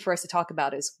interesting for us to talk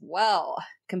about as well,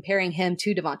 comparing him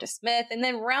to Devonta Smith. And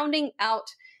then rounding out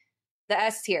the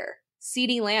S tier,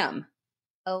 CeeDee Lamb,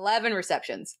 11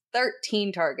 receptions,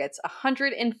 13 targets,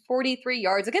 143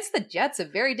 yards against the Jets, a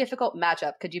very difficult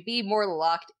matchup. Could you be more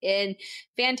locked in?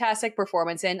 Fantastic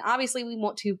performance. And obviously we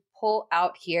want to pull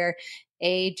out here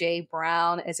A.J.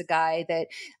 Brown as a guy that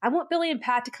I want Billy and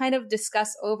Pat to kind of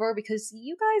discuss over, because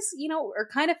you guys, are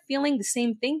kind of feeling the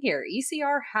same thing here.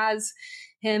 ECR has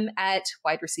him at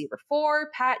wide receiver 4.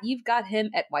 Pat, you've got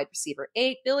him at wide receiver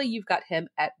 8. Billy, you've got him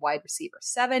at wide receiver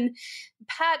 7.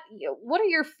 Pat, what are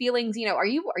your feelings? Are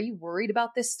you worried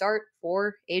about this start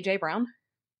for A.J. Brown?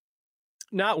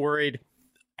 Not worried.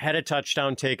 Had a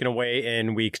touchdown taken away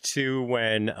in week 2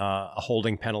 when a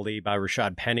holding penalty by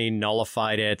Rachaad Penny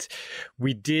nullified it.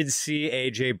 We did see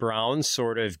A.J. Brown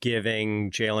sort of giving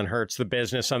Jalen Hurts the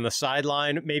business on the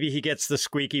sideline. Maybe he gets the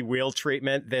squeaky wheel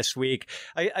treatment this week.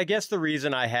 I guess the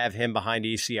reason I have him behind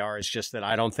ECR is just that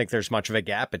I don't think there's much of a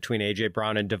gap between A.J.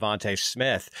 Brown and Devonta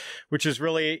Smith, which is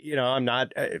really, I'm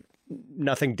not...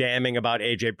 nothing damning about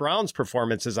A.J. Brown's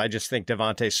performances. I just think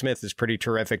Devonta Smith is pretty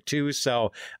terrific too.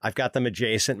 So I've got them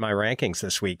adjacent in my rankings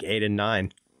this week, 8 and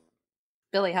 9.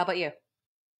 Billy, how about you?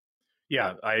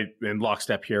 Yeah, I in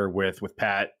lockstep here with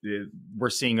Pat. We're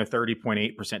seeing a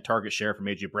 30.8% target share from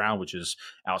A.J. Brown, which is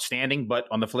outstanding. But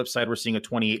on the flip side, we're seeing a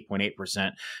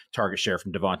 28.8% target share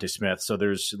from Devonta Smith. So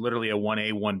there's literally a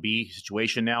 1A, 1B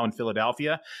situation now in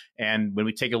Philadelphia. And when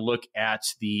we take a look at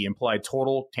the implied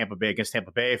total, Tampa Bay against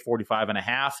Tampa Bay,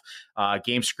 45.5.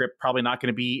 Game script probably not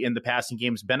going to be in the passing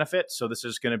game's benefit. So this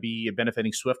is going to be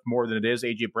benefiting Swift more than it is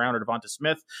A.J. Brown or Devonta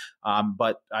Smith.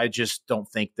 But I just don't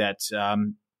think that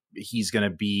he's going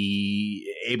to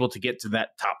be able to get to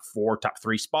that top 4, top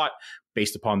 3 spot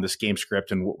based upon this game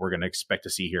script and what we're going to expect to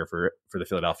see here for the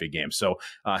Philadelphia game. So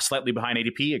slightly behind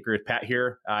ADP. Agree with Pat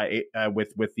here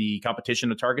with the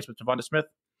competition of targets with Devonta Smith.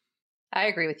 I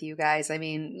agree with you guys. I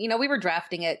mean, we were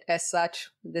drafting it as such.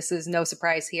 This is no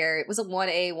surprise here. It was a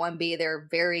 1A, 1B. They're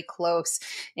very close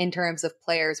in terms of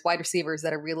players, wide receivers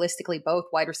that are realistically both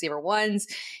wide receiver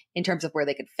 1s in terms of where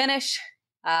they could finish.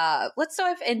 Let's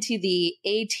dive into the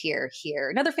A tier here.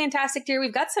 Another fantastic tier.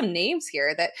 We've got some names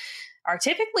here that are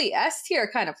typically S tier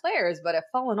kind of players, but have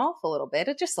fallen off a little bit,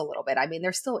 just a little bit. I mean,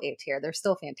 they're still A tier. They're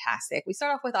still fantastic. We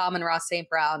start off with Amon-Ra St.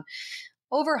 Brown,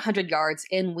 over 100 yards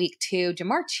in week 2.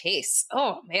 Jamar Chase,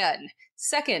 oh man,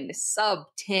 second sub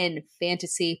 10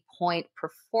 fantasy point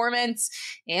performance.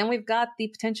 And we've got the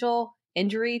potential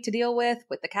injury to deal with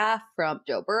the calf from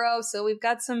Joe Burrow. So we've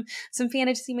got some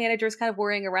fantasy managers kind of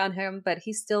worrying around him, but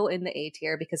he's still in the A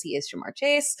tier because he is Jamar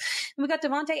Chase. And we got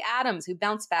Devontae Adams, who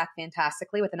bounced back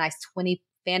fantastically with a nice 20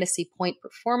 fantasy point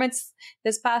performance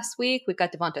this past week. We've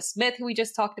got Devonta Smith, who we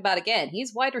just talked about again.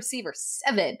 He's wide receiver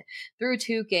 7 through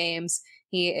 2 games.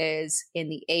 He is in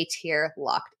the A tier,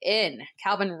 locked in.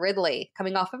 Calvin Ridley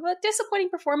coming off of a disappointing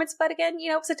performance, but again,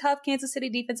 it's a tough Kansas City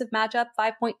defensive matchup,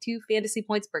 5.2 fantasy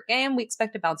points per game. We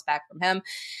expect to bounce back from him.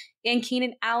 And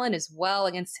Keenan Allen as well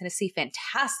against Tennessee.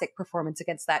 Fantastic performance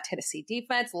against that Tennessee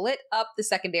defense. Lit up the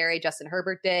secondary. Justin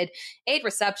Herbert did. 8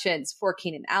 receptions for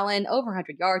Keenan Allen, over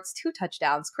 100 yards, 2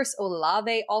 touchdowns. Chris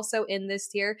Olave also in this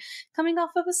tier, coming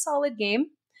off of a solid game.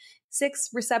 6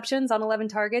 receptions on 11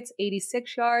 targets,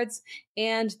 86 yards.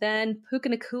 And then Puka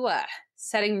Nacua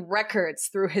setting records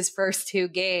through his first 2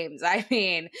 games. I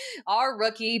mean, our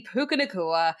rookie Puka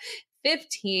Nacua,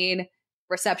 15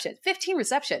 receptions, 15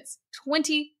 receptions,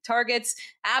 20 targets,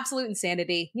 absolute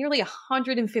insanity, nearly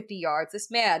 150 yards.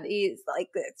 This man is like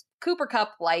this Cooper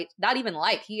Kupp light, not even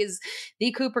light. He is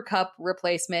the Cooper Kupp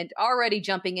replacement, already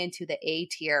jumping into the A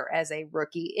tier as a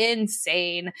rookie.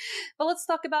 Insane. But let's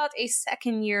talk about a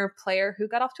second-year player who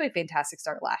got off to a fantastic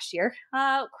start last year,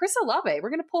 Chris Olave. We're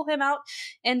going to pull him out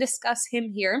and discuss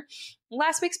him here.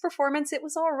 Last week's performance, it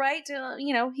was all right.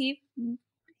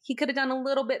 He could have done a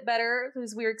little bit better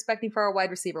as we were expecting for our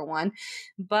wide receiver one.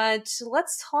 But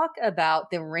let's talk about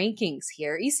the rankings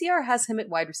here. ECR has him at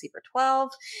wide receiver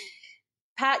 12.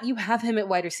 Pat, you have him at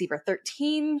wide receiver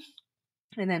 13.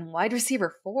 And then wide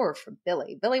receiver 4 for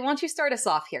Billy. Billy, why don't you start us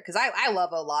off here? Because I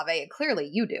love Olave, and clearly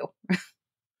you do.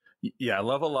 Yeah, I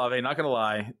love Olave. Not going to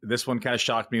lie. This one kind of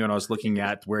shocked me when I was looking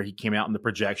at where he came out in the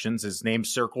projections. His name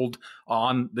circled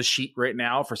on the sheet right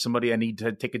now for somebody I need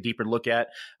to take a deeper look at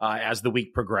as the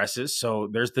week progresses. So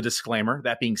there's the disclaimer.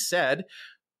 That being said,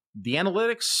 the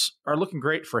analytics are looking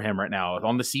great for him right now.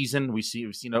 On the season, we've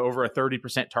seen over a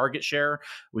 30% target share.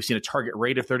 We've seen a target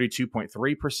rate of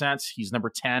 32.3%. He's number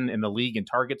 10 in the league in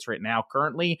targets right now.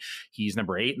 Currently, he's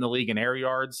number 8 in the league in air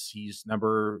yards. He's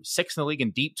number 6 in the league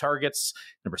in deep targets,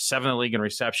 number 7 in the league in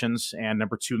receptions, and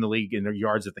number 2 in the league in their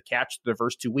yards at the catch the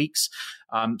first 2 weeks.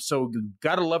 So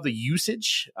gotta love the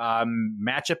usage.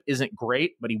 Matchup isn't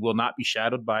great, but he will not be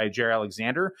shadowed by Jair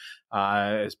Alexander.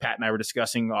 As Pat and I were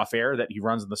discussing off air, that he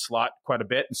runs in the slot quite a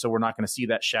bit. And so we're not going to see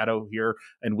that shadow here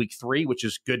in week 3, which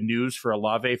is good news for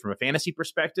Olave from a fantasy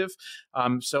perspective.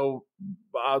 So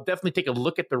I'll definitely take a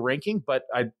look at the ranking, but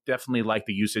I definitely like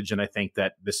the usage. And I think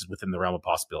that this is within the realm of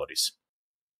possibilities.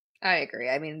 I agree.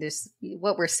 I mean,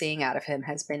 what we're seeing out of him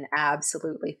has been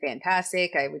absolutely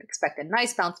fantastic. I would expect a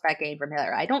nice bounce back game from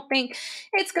Hiller. I don't think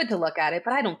it's good to look at it,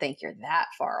 but I don't think you're that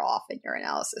far off in your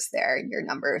analysis there and your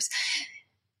numbers.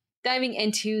 Diving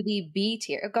into the B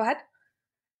tier. Go ahead.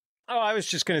 Oh, I was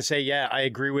just going to say, yeah, I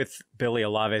agree with Billy.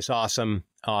 Olave's awesome.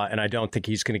 And I don't think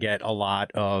he's going to get a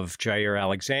lot of Jair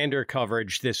Alexander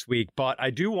coverage this week. But I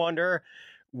do wonder,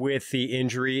 with the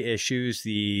injury issues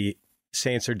the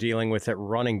Saints are dealing with at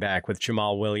running back with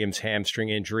Jamal Williams' hamstring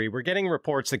injury. We're getting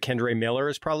reports that Kendre Miller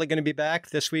is probably going to be back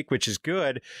this week, which is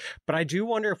good. But I do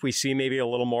wonder if we see maybe a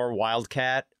little more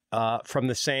wildcat from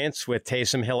the Saints with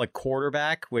Taysom Hill at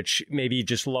quarterback, which maybe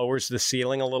just lowers the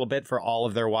ceiling a little bit for all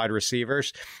of their wide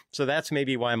receivers. So that's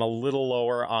maybe why I'm a little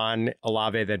lower on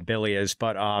Olave than Billy is.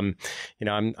 But, I'm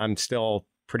still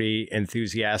pretty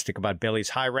enthusiastic about Billy's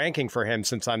high ranking for him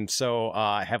since I'm so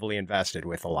heavily invested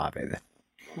with Olave.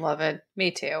 Love it.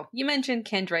 Me too. You mentioned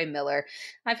Kendre Miller.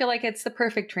 I feel like it's the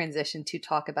perfect transition to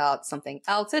talk about something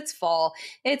else. It's fall.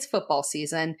 It's football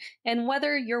season. And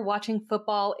whether you're watching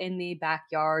football in the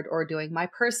backyard or doing my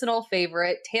personal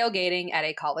favorite, tailgating at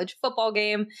a college football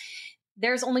game,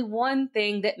 there's only one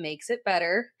thing that makes it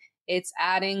better. It's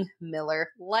adding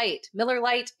Miller Lite. Miller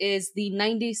Lite is the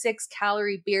 96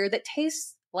 calorie beer that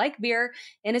tastes like beer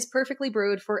and is perfectly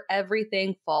brewed for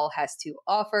everything fall has to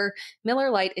offer. Miller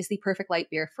Lite is the perfect light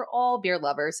beer for all beer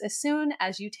lovers. As soon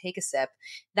as you take a sip,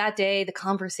 that day the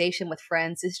conversation with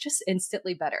friends is just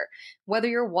instantly better. Whether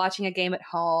you're watching a game at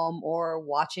home or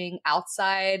watching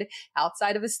outside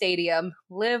of a stadium,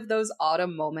 live those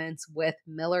autumn moments with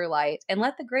Miller Lite and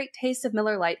let the great taste of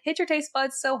Miller Lite hit your taste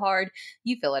buds so hard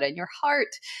you feel it in your heart.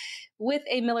 With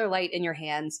a Miller Lite in your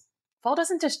hands, fall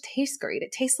doesn't just taste great,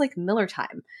 it tastes like Miller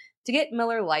time. To get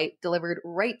Miller Lite delivered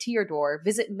right to your door,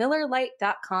 visit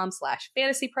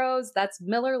MillerLite.com/fantasypros. That's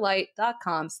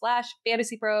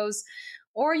MillerLite.com/fantasypros.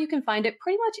 Or you can find it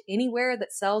pretty much anywhere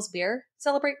that sells beer.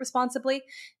 Celebrate responsibly.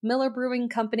 Miller Brewing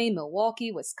Company,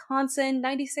 Milwaukee, Wisconsin,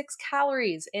 96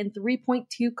 calories and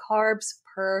 3.2 carbs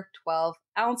per 12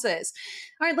 ounces.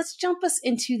 All right, let's jump us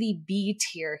into the B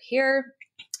tier here.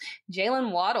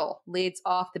 Jalen Waddle leads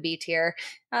off the B tier,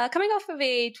 coming off of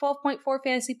a 12.4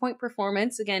 fantasy point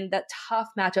performance. Again, that tough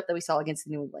matchup that we saw against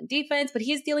the New England defense, but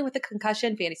he's dealing with a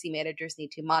concussion. Fantasy managers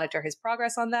need to monitor his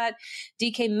progress on that.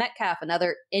 DK Metcalf,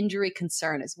 another injury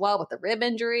concern as well with the rib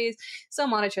injuries. So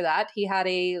monitor that. He had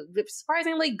a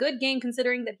surprisingly good game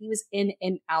considering that he was in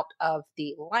and out of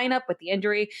the lineup with the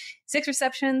injury. 6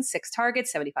 receptions, 6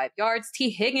 targets, 75 yards. T.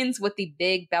 Higgins with the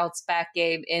big bounce back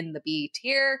game in the B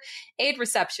tier. 8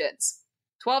 receptions,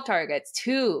 12 targets,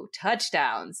 2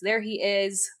 touchdowns. There he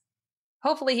is.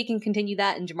 Hopefully he can continue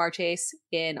that in Jamar Chase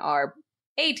in our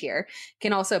A tier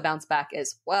can also bounce back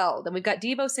as well. Then we've got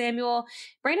Deebo Samuel,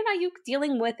 Brandon Ayuk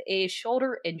dealing with a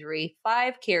shoulder injury,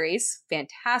 5 carries,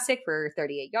 fantastic for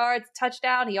 38 yards,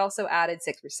 touchdown. He also added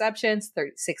 6 receptions,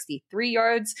 63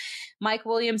 yards. Mike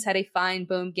Williams had a fine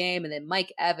boom game, and then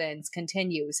Mike Evans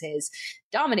continues his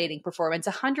dominating performance,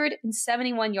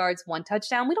 171 yards, 1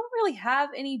 touchdown. We don't really have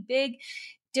any big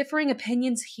differing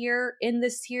opinions here in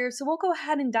this tier. So we'll go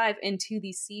ahead and dive into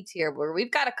the C tier, where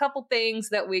we've got a couple things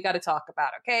that we got to talk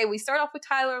about. Okay. We start off with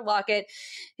Tyler Lockett,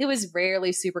 who is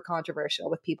rarely super controversial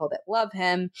with people that love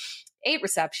him. 8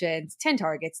 receptions, 10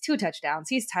 targets, 2 touchdowns.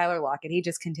 He's Tyler Lockett. He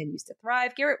just continues to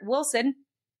thrive. Garrett Wilson,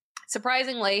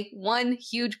 surprisingly, 1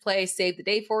 huge play saved the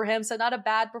day for him. So not a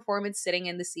bad performance sitting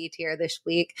in the C tier this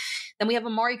week. Then we have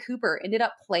Amari Cooper, ended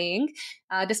up playing.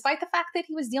 Despite the fact that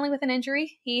he was dealing with an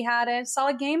injury, he had a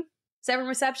solid game. 7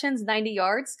 receptions, 90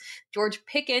 yards. George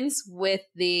Pickens with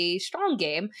the strong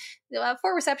game. 4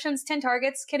 receptions, 10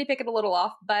 targets. Kenny Pickett a little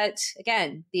off, but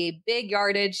again, the big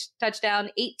yardage,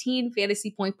 touchdown, 18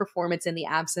 fantasy point performance in the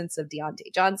absence of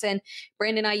Deontay Johnson.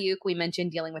 Brandon Ayuk, we mentioned,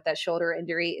 dealing with that shoulder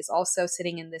injury, is also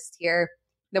sitting in this tier.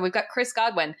 Then we've got Chris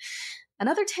Godwin.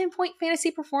 Another 10-point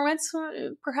fantasy performance,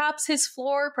 perhaps his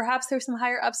floor, perhaps there's some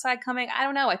higher upside coming. I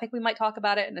don't know. I think we might talk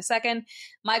about it in a second.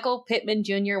 Michael Pittman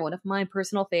Jr., one of my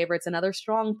personal favorites, another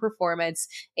strong performance,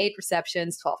 8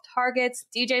 receptions, 12 targets.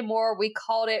 DJ Moore, we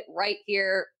called it right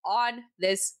here on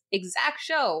this exact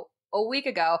show a week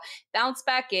ago. Bounce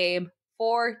back game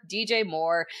for DJ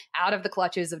Moore out of the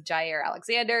clutches of Jair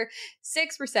Alexander.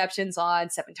 6 receptions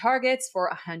on 7 targets for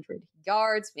 100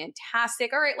 yards.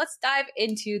 Fantastic. All right, let's dive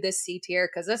into this C tier,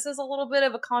 because this is a little bit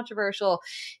of a controversial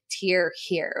tier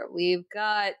here. We've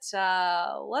got,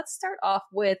 let's start off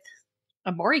with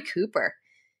Amari Cooper.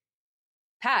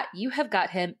 Pat, you have got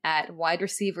him at wide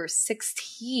receiver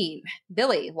 16.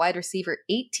 Billy, wide receiver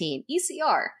 18.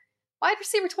 ECR, wide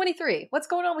receiver 23. What's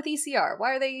going on with ECR?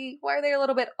 Why are they a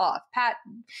little bit off? Pat,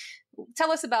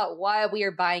 tell us about why we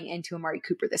are buying into Amari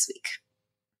Cooper this week.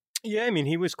 Yeah, I mean,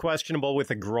 he was questionable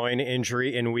with a groin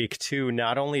injury in week 2.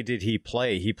 Not only did he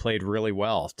play, he played really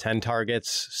well. 10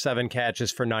 targets, 7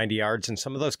 catches for 90 yards, and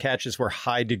some of those catches were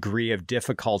high degree of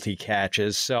difficulty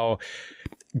catches. So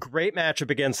great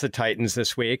matchup against the Titans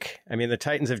this week. I mean, the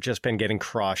Titans have just been getting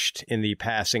crushed in the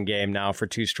passing game now for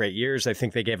 2 straight years. I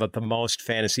think they gave up the most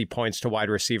fantasy points to wide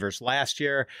receivers last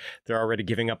year. They're already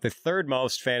giving up the 3rd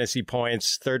most fantasy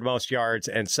points, 3rd most yards,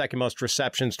 and 2nd most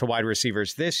receptions to wide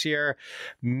receivers this year.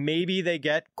 Maybe they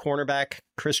get cornerback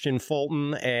Christian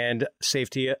Fulton and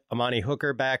safety Amani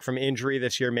Hooker back from injury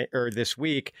this year or this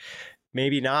week.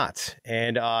 Maybe not.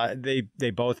 And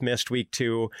they both missed week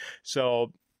 2.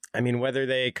 So I mean, whether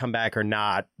they come back or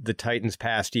not, the Titans'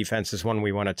 pass defense is one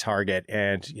we want to target.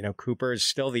 And, you know, Cooper is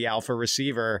still the alpha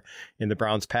receiver in the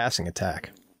Browns' passing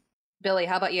attack. Billy,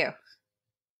 how about you?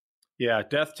 Yeah,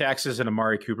 death, taxes, and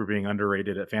Amari Cooper being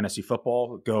underrated at fantasy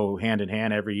football go hand in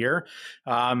hand every year.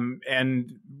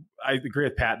 And I agree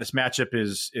with Pat. This matchup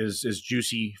is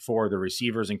juicy for the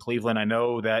receivers in Cleveland. I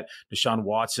know that Deshaun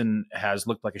Watson has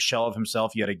looked like a shell of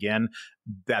himself yet again.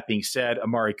 That being said,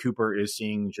 Amari Cooper is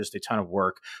seeing just a ton of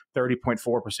work.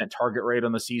 30.4% target rate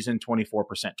on the season, 24%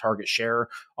 target share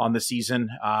on the season.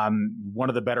 One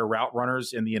of the better route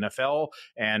runners in the NFL,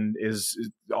 and is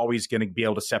always going to be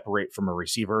able to separate from a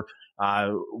receiver.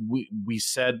 We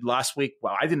said last week,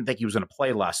 well, I didn't think he was going to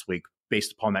play last week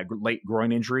based upon that late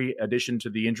groin injury addition to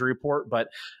the injury report, but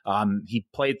he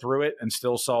played through it and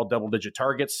still saw double-digit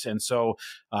targets. And so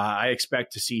I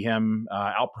expect to see him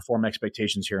outperform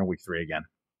expectations here in week 3 again.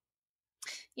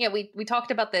 Yeah, we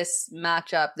talked about this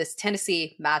matchup, this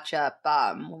Tennessee matchup,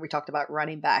 when we talked about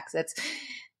running backs.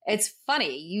 It's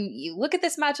funny. You look at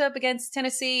this matchup against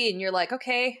Tennessee and you're like,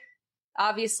 okay,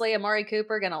 obviously Amari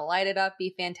Cooper going to light it up,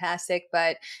 be fantastic,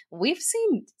 but we've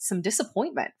seen some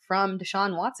disappointment from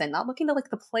Deshaun Watson, not looking to like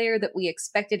the player that we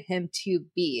expected him to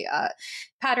be.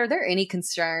 Pat, are there any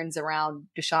concerns around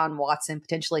Deshaun Watson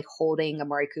potentially holding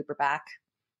Amari Cooper back?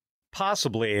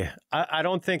 Possibly. I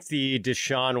don't think the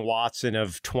Deshaun Watson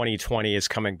of 2020 is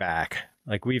coming back.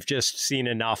 Like, we've just seen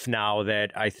enough now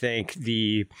that I think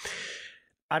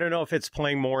I don't know if it's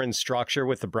playing more in structure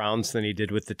with the Browns than he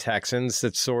did with the Texans.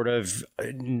 That's sort of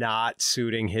not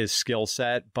suiting his skill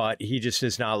set, but he just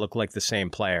does not look like the same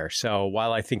player. So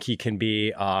while I think he can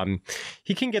be,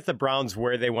 he can get the Browns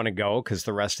where they want to go because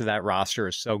the rest of that roster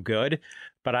is so good,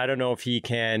 but I don't know if he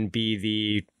can be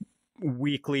the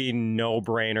weekly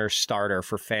no-brainer starter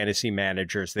for fantasy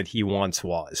managers that he once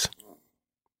was.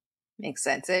 Makes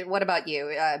sense. What about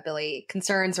you, Billy?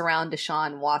 Concerns around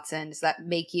Deshaun Watson? Does that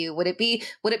make you? Would it be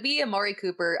Amari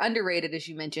Cooper, underrated as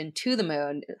you mentioned, to the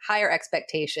moon, higher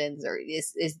expectations, or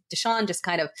is Deshaun just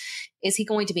kind of, is he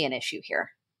going to be an issue here?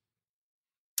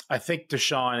 I think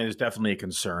Deshaun is definitely a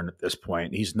concern at this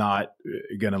point. He's not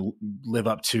going to live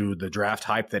up to the draft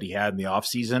hype that he had in the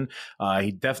offseason.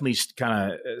 He definitely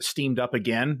kind of steamed up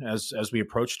again as we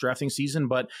approach drafting season,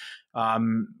 but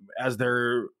as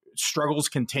their struggles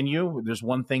continue, there's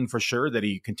one thing for sure, that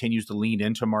he continues to lean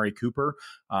into Amari Cooper.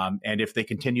 And if they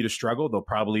continue to struggle, they'll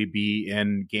probably be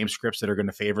in game scripts that are going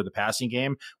to favor the passing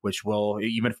game, which will,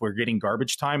 even if we're getting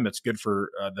garbage time, that's good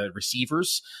for the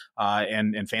receivers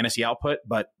and fantasy output,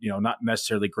 but not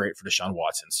necessarily great for Deshaun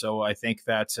Watson. So I think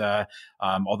that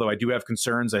although I do have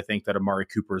concerns, I think that Amari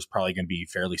Cooper is probably going to be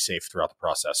fairly safe throughout the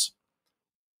process.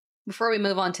 Before we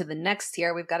move on to the next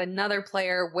tier, we've got another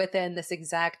player within this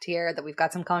exact tier that we've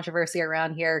got some controversy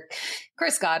around here.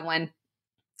 Chris Godwin,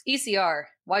 ECR,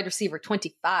 wide receiver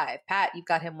 25. Pat, you've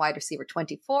got him wide receiver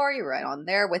 24. You're right on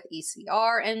there with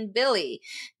ECR. And Billy,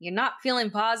 you're not feeling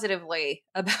positively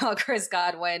about Chris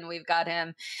Godwin. We've got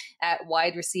him at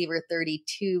wide receiver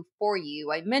 32 for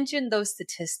you. I mentioned those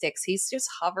statistics. He's just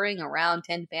hovering around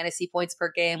 10 fantasy points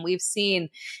per game. We've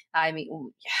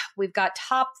got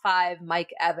top 5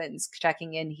 Mike Evans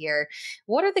checking in here.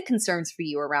 What are the concerns for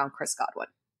you around Chris Godwin?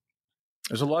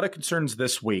 There's a lot of concerns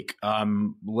this week.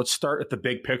 Let's start at the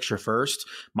big picture first.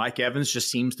 Mike Evans just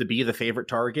seems to be the favorite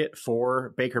target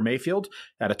for Baker Mayfield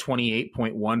at a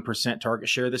 28.1% target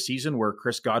share this season, where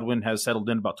Chris Godwin has settled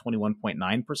in about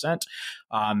 21.9%.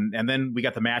 And then we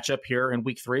got the matchup here in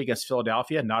week 3 against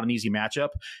Philadelphia. Not an easy matchup.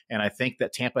 And I think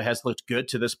that Tampa has looked good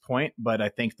to this point, but I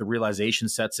think the realization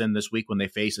sets in this week when they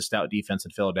face a stout defense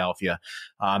in Philadelphia.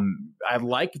 I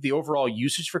like the overall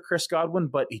usage for Chris Godwin,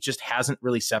 but he just hasn't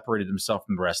really separated himself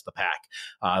from the rest of the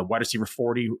pack. Wide receiver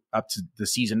 40 up to the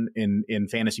season in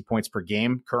fantasy points per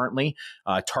game currently.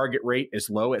 Target rate is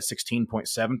low at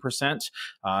 16.7%.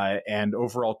 And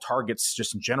overall targets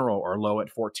just in general are low at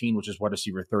 14, which is wide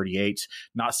receiver 38.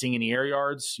 Not seeing any air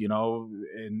yards,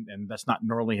 and that's not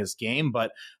normally his game,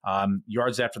 but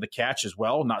yards after the catch as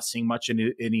well. Not seeing much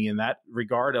any in that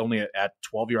regard, only at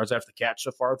 12 yards after the catch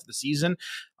so far for the season.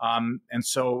 And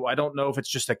so I don't know if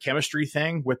it's just a chemistry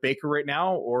thing with Baker right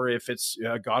now, or if it's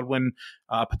Godwin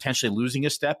potentially losing a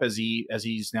step as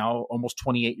he's now almost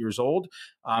 28 years old.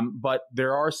 But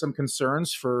there are some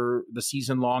concerns for the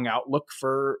season-long outlook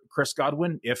for Chris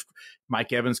Godwin if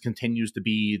Mike Evans continues to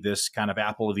be this kind of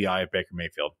apple of the eye of Baker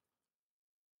Mayfield.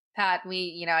 Pat,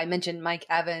 I mentioned Mike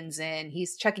Evans, and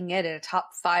he's checking in at a top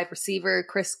 5 receiver.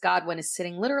 Chris Godwin is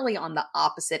sitting literally on the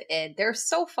opposite end. They're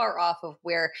so far off of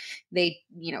where they,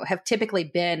 have typically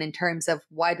been in terms of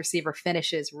wide receiver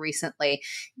finishes recently.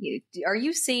 Are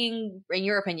you seeing, in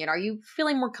your opinion, are you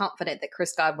feeling more confident that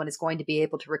Chris Godwin is going to be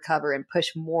able to recover and push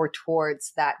more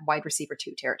towards that wide receiver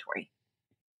 2 territory?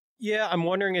 Yeah, I'm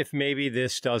wondering if maybe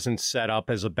this doesn't set up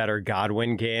as a better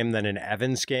Godwin game than an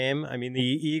Evans game. I mean, the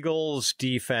Eagles'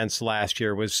 defense last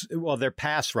year their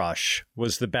pass rush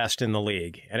was the best in the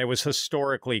league, and it was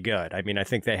historically good. I mean, I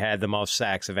think they had the most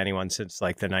sacks of anyone since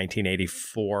like the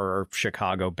 1984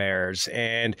 Chicago Bears.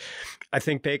 And I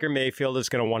think Baker Mayfield is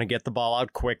going to want to get the ball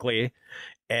out quickly.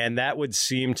 And that would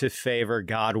seem to favor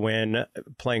Godwin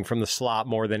playing from the slot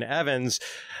more than Evans.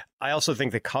 I also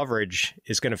think the coverage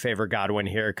is going to favor Godwin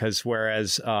here because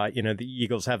whereas, the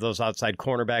Eagles have those outside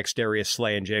cornerbacks, Darius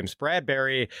Slay and James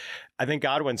Bradbury, I think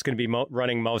Godwin's going to be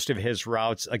running most of his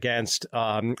routes against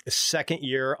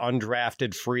second-year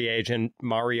undrafted free agent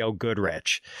Mario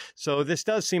Goodrich. So this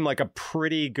does seem like a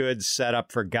pretty good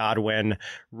setup for Godwin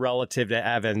relative to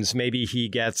Evans. Maybe he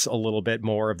gets a little bit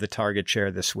more of the target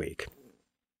share this week.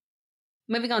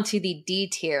 Moving on to the D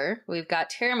tier, we've got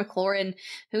Terry McLaurin,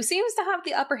 who seems to have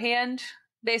the upper hand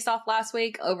based off last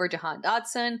week over Jahan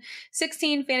Dotson.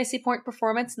 16 fantasy point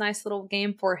performance. Nice little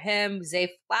game for him.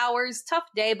 Zay Flowers, tough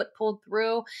day, but pulled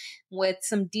through with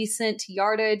some decent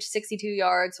yardage, 62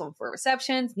 yards, 1 for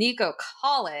receptions. Nico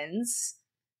Collins,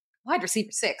 wide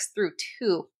receiver 6 through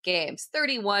 2 games,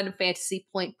 31 fantasy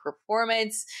point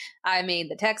performance. I mean,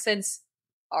 the Texans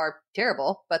are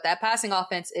terrible, but that passing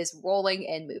offense is rolling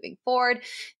and moving forward.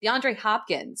 DeAndre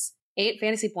Hopkins, 8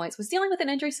 fantasy points, was dealing with an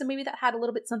injury, so maybe that had a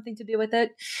little bit something to do with it.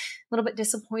 A little bit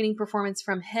disappointing performance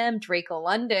from him. Drake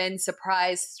London,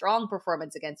 surprise, strong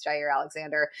performance against Jair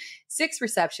Alexander. 6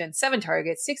 receptions, 7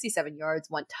 targets, 67 yards,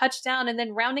 1 touchdown. And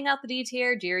then rounding out the D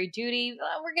tier, Jerry Jeudy,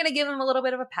 we're going to give him a little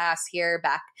bit of a pass here,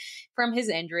 back from his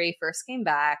injury, first game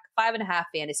back, 5.5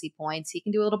 fantasy points. He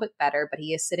can do a little bit better, but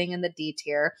he is sitting in the D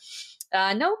tier.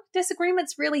 No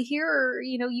disagreements really here.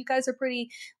 You guys are pretty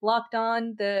locked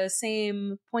on the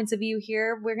same points of view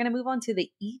here. We're going to move on to the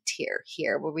E tier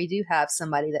here, where we do have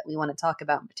somebody that we want to talk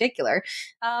about in particular.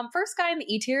 First guy in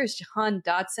the E tier is Jahan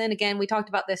Dotson. Again, we talked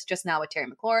about this just now with Terry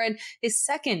McLaurin. His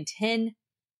second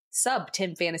sub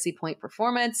 10 fantasy point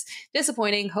performance.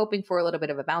 Disappointing, hoping for a little bit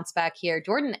of a bounce back here.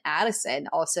 Jordan Addison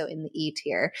also in the E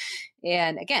tier.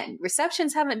 And again,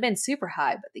 receptions haven't been super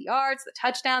high, but the yards, the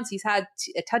touchdowns, he's had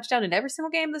a touchdown in every single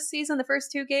game this season, the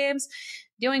first 2 games,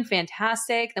 doing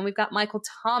fantastic. Then we've got Michael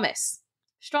Thomas.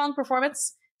 Strong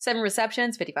performance, 7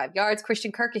 receptions, 55 yards.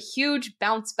 Christian Kirk, a huge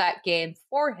bounce back game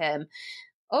for him,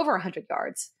 over 100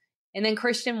 yards. And then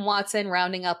Christian Watson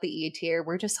rounding out the E tier.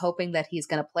 We're just hoping that he's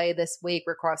going to play this week.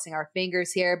 We're crossing our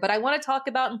fingers here. But I want to talk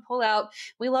about and pull out.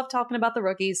 We love talking about the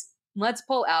rookies. Let's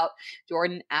pull out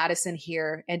Jordan Addison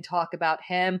here and talk about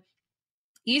him.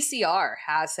 ECR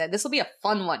has him. This will be a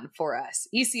fun one for us.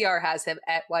 ECR has him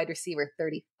at wide receiver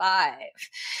 35.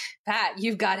 Pat,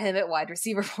 you've got him at wide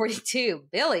receiver 42.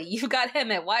 Billy, you've got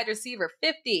him at wide receiver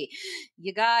 50.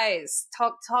 You guys,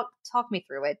 talk me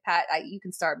through it. Pat, you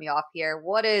can start me off here.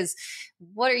 What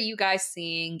are you guys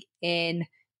seeing in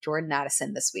Jordan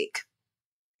Addison this week?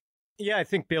 Yeah, I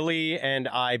think Billy and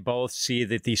I both see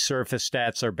that the surface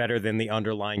stats are better than the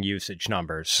underlying usage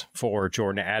numbers for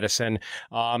Jordan Addison.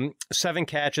 7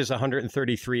 catches,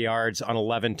 133 yards on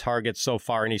 11 targets so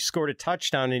far, and he scored a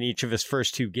touchdown in each of his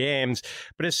first 2 games.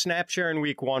 But his snap share in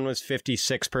week 1 was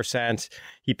 56%.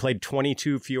 He played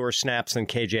 22 fewer snaps than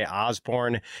KJ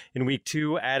Osborne. In week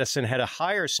 2, Addison had a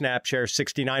higher snap share,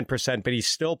 69%, but he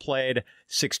still played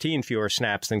 16 fewer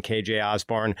snaps than KJ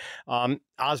Osborne.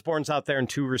 Osborne's out there in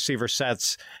 2 receiver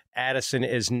sets. Addison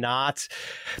is not.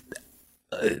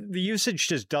 The usage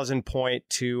just doesn't point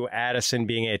to Addison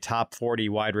being a top 40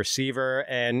 wide receiver.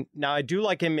 And now I do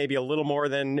like him maybe a little more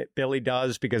than Billy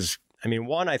does because,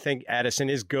 one, I think Addison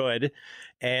is good.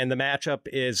 And the matchup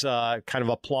is kind of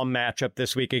a plum matchup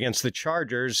this week against the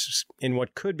Chargers in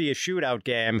what could be a shootout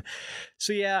game.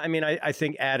 So, yeah, I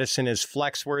think Addison is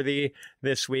flex worthy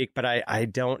this week, but I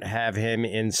don't have him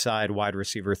inside wide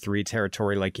receiver 3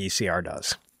 territory like ECR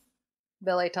does.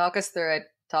 Billy, talk us through it.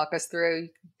 Talk us through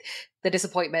the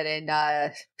disappointment in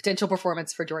potential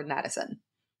performance for Jordan Addison.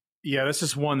 Yeah, this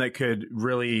is one that could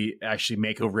really actually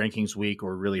make a rankings week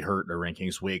or really hurt a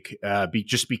rankings week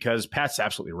just because Pat's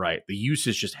absolutely right. The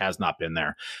usage just has not been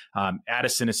there.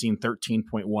 Addison has seen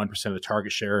 13.1% of the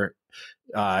target share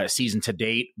season to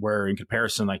date, where in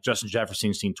comparison, like Justin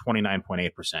Jefferson has seen 29.8%.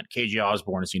 KJ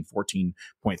Osborne has seen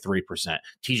 14.3%.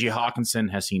 TJ Hawkinson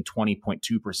has seen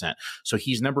 20.2%. So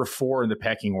he's number 4 in the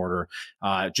pecking order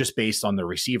just based on the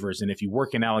receivers. And if you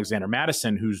work in Alexander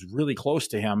Madison, who's really close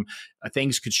to him,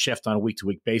 things could shift on a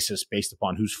week-to-week basis based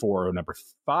upon who's 4 or number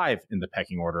 5 in the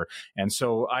pecking order. And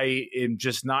so I am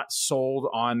just not sold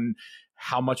on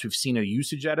how much we've seen a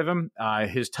usage out of him.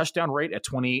 His touchdown rate at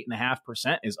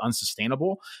 28.5% is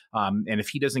unsustainable. And if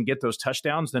he doesn't get those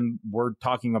touchdowns, then we're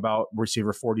talking about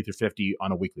receiver 40 through 50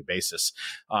 on a weekly basis.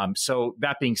 So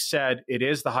that being said, it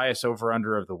is the highest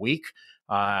over-under of the week.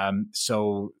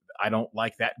 So I don't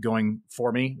like that going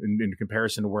for me in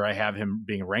comparison to where I have him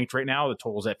being ranked right now. The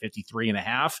total's at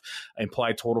 53.5.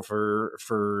 Implied total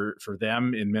for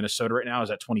them in Minnesota right now is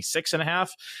at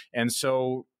 26.5. And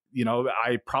so,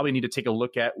 I probably need to take a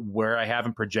look at where I have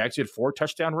him projected for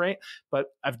touchdown rate, but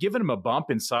I've given him a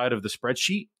bump inside of the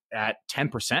spreadsheet at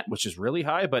 10%, which is really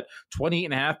high, but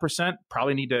 28.5%,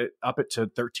 probably need to up it to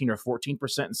 13 or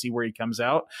 14% and see where he comes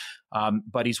out.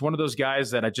 But he's one of those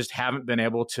guys that I just haven't been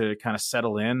able to kind of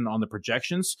settle in on the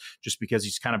projections just because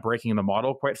he's kind of breaking the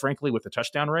model, quite frankly, with the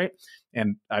touchdown rate.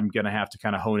 And I'm going to have to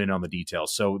kind of hone in on the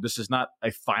details. So this is not a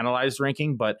finalized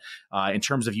ranking, but in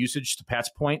terms of usage, to Pat's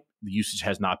point, the usage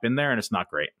has not been there and it's not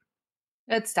great.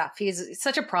 It's tough. He's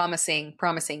such a promising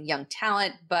young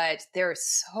talent, but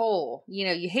there's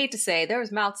you hate to say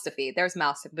there's mouths to feed,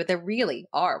 but there really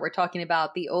are. We're talking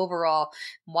about the overall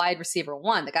wide receiver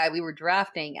 1, the guy we were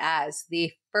drafting as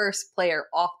the first player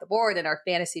off the board in our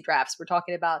fantasy drafts. We're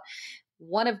talking about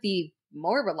one of the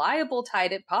more reliable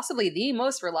tight end, possibly the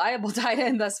most reliable tight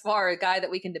end thus far, a guy that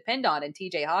we can depend on in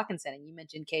TJ Hawkinson. And you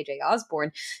mentioned KJ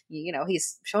Osborne,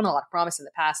 he's shown a lot of promise in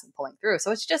the past and pulling through.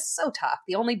 So it's just so tough.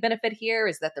 The only benefit here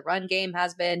is that the run game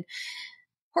has been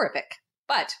horrific.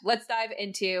 But let's dive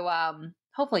into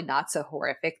hopefully not so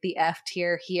horrific, the F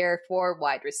tier here for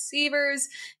wide receivers.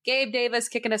 Gabe Davis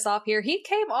kicking us off here. He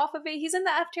came off of it. He's in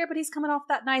the F tier, but he's coming off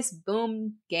that nice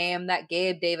boom game, that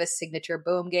Gabe Davis signature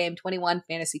boom game, 21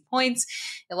 fantasy points.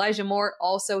 Elijah Moore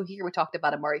also here. We talked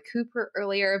about Amari Cooper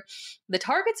earlier. The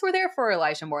targets were there for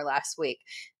Elijah Moore last week.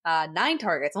 9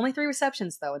 targets, only 3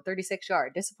 receptions though, and 36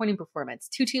 yards. Disappointing performance.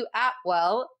 Tutu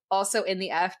Atwell also in the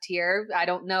F tier. I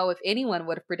don't know if anyone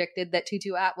would have predicted that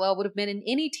Tutu Atwell would have been in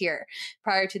any tier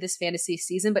prior to this fantasy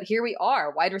season, but here we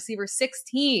are, wide receiver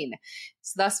 16.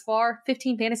 So thus far,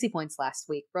 15 fantasy points last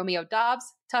week. Romeo Doubs,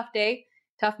 tough day,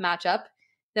 tough matchup.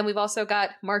 Then we've also got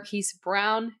Marquise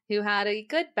Brown, who had a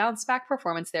good bounce back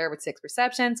performance there with 6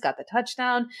 receptions, got the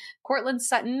touchdown. Cortland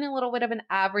Sutton, a little bit of an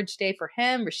average day for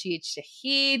him. Rashid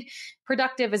Shaheed,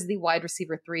 productive as the wide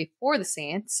receiver 3 for the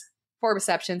Saints. 4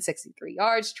 receptions, 63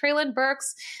 yards. Treylon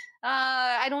Burks,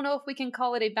 I don't know if we can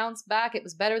call it a bounce back. It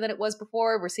was better than it was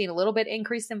before. We're seeing a little bit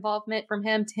increased involvement from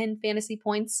him, 10 fantasy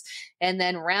points. And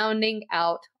then rounding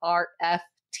out our F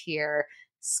tier,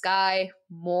 Sky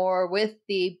Moore with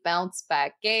the bounce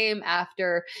back game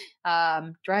after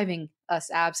driving us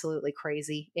absolutely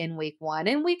crazy in week 1.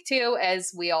 In week 2,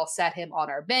 as we all set him on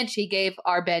our bench, he gave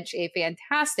our bench a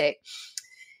fantastic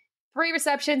 3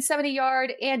 receptions,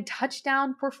 70-yard, and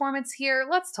touchdown performance here.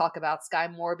 Let's talk about Sky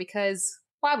Moore because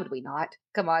why would we not?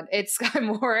 Come on, it's Sky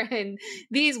Moore and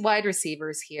these wide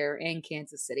receivers here in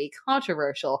Kansas City.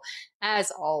 Controversial,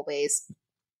 as always.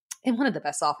 And one of the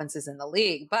best offenses in the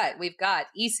league. But we've got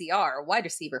ECR, wide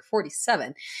receiver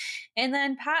 47. And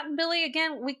then Pat and Billy,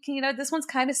 again, this one's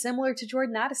kind of similar to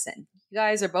Jordan Addison. You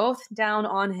guys are both down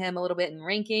on him a little bit in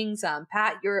rankings.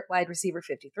 Pat, you're at wide receiver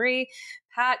 53.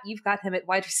 Pat, you've got him at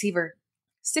wide receiver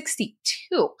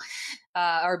 62.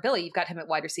 Or Billy, you've got him at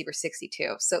wide receiver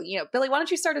 62. So, Billy, why don't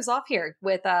you start us off here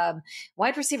with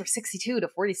wide receiver 62 to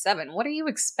 47? What are you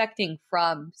expecting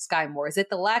from Sky Moore? Is it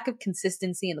the lack of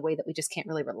consistency and the way that we just can't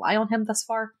really rely on him thus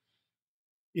far?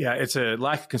 Yeah, it's a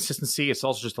lack of consistency. It's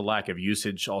also just a lack of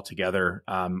usage altogether.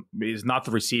 He's not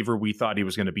the receiver we thought he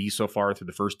was going to be so far through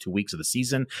the first 2 weeks of the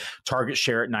season. Target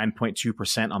share at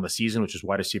 9.2% on the season, which is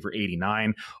wide receiver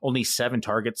 89. Only 7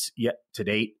 targets yet to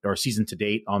date, or season to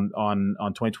date on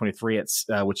 2023,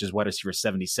 which is wide receiver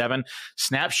 77.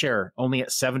 Snap share only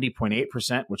at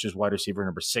 70.8%, which is wide receiver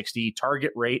number 60.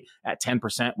 Target rate at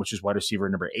 10%, which is wide receiver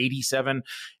number 87.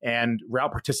 And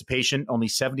route participation, only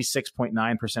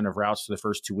 76.9% of routes for the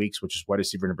first 2 weeks, which is wide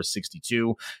receiver number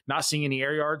 62. Not seeing any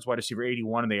air yards, wide receiver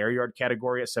 81 in the air yard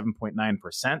category at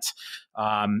 7.9%.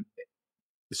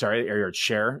 Air yard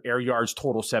share. Air yards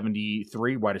total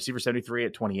 73, wide receiver 73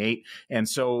 at 28. And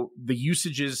so the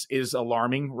usage is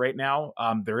alarming right now.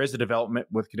 There is a development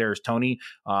with Kadarius Toney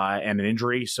and an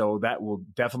injury, so that will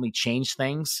definitely change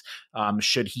things.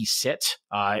 Should he sit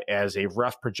as a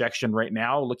rough projection right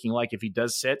now, looking like if he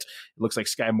does sit, it looks like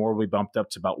Sky Moore will be bumped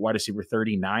up to about wide receiver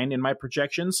 39 in my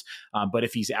projections. But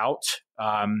if he's out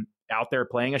there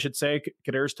playing, I should say,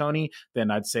 Kadarius Toney,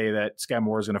 then I'd say that Sky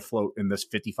Moore is going to float in this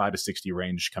 55 to 60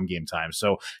 range come game time.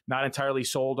 So not entirely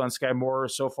sold on Sky Moore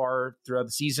so far throughout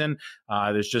the season.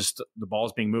 There's just the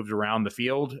ball's being moved around the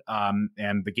field,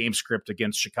 and the game script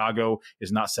against Chicago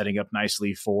is not setting up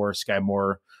nicely for Sky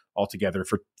Moore altogether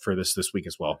for this week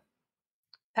as well.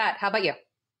 Pat, how about you?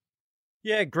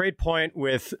 Yeah, great point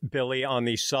with Billy on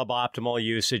the suboptimal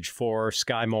usage for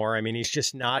Sky Moore. I mean, he's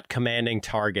just not commanding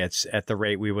targets at the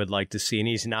rate we would like to see, and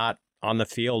he's not on the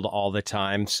field all the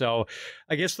time. So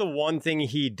I guess the one thing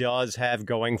he does have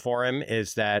going for him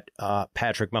is that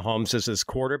Patrick Mahomes is his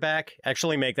quarterback.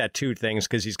 Actually make that 2 things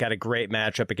because he's got a great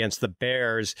matchup against the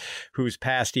Bears, whose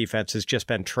pass defense has just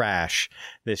been trash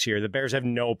this year. The Bears have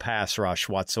no pass rush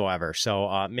whatsoever.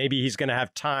 So maybe he's going to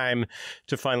have time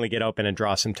to finally get open and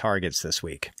draw some targets this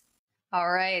week. All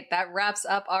right, that wraps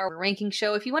up our ranking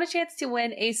show. If you want a chance to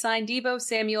win a signed Deebo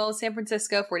Samuel San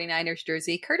Francisco 49ers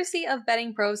jersey, courtesy of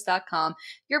bettingpros.com,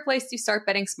 your place to start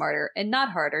betting smarter and not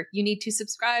harder, you need to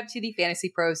subscribe to the Fantasy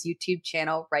Pros YouTube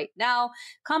channel right now.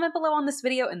 Comment below on this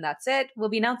video, and that's it. We'll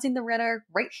be announcing the winner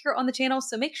right here on the channel,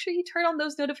 so make sure you turn on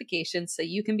those notifications so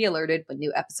you can be alerted when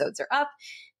new episodes are up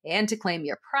and to claim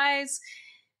your prize.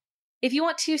 If you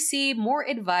want to see more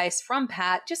advice from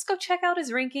Pat, just go check out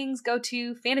his rankings. Go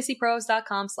to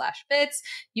fantasypros.com/fits.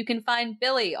 You can find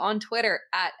Billy on Twitter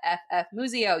at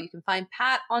FFMuzio. You can find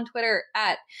Pat on Twitter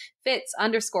at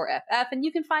 @Fits_FF. And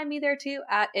you can find me there too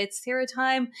at It's Terra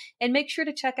Time. And make sure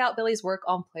to check out Billy's work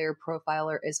on Player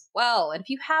Profiler as well. And if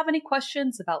you have any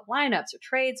questions about lineups or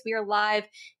trades, we are live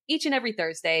each and every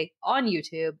Thursday on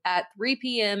YouTube at 3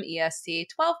 p.m. EST,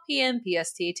 12 p.m.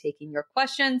 PST, taking your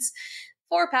questions.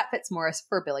 For Pat Fitzmaurice,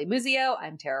 for Billy Muzio,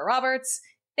 I'm Tara Roberts.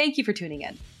 Thank you for tuning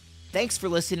in. Thanks for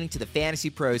listening to the Fantasy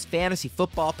Pros Fantasy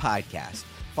Football Podcast.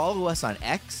 Follow us on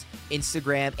X,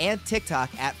 Instagram, and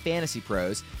TikTok at Fantasy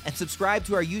Pros, and subscribe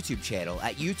to our YouTube channel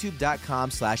at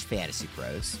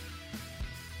youtube.com/fantasypros.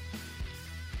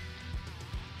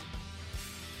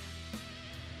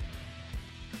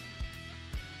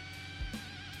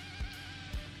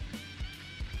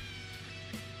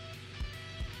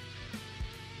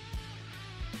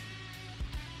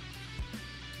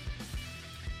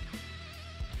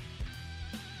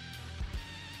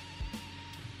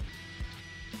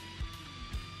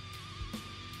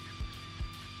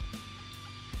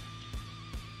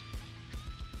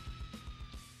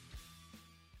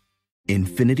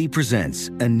 Infinity presents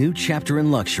a new chapter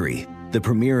in luxury, the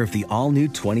premiere of the all-new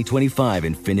 2025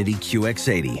 Infinity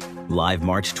QX80, live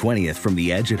March 20th from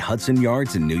the Edge at Hudson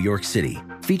Yards in New York City,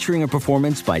 featuring a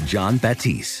performance by John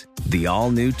Batiste. The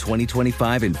all-new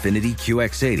 2025 Infinity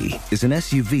QX80 is an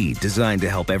SUV designed to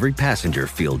help every passenger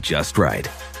feel just right.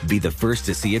 Be the first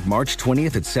to see it March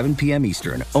 20th at 7 p.m.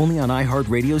 Eastern, only on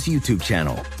iHeartRadio's YouTube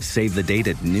channel. Save the date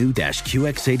at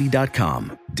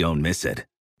new-QX80.com. Don't miss it.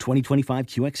 2025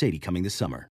 QX80 coming this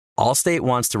summer. Allstate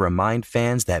wants to remind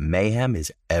fans that mayhem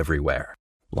is everywhere.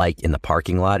 Like in the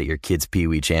parking lot at your kid's Pee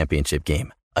Wee Championship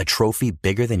game. A trophy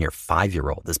bigger than your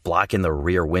 5-year-old is blocking the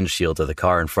rear windshield of the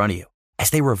car in front of you. As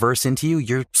they reverse into you,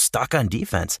 you're stuck on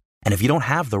defense. And if you don't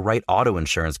have the right auto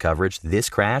insurance coverage,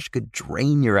 this crash could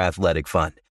drain your athletic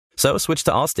fund. So switch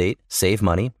to Allstate, save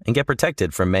money, and get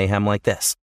protected from mayhem like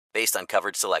this. Based on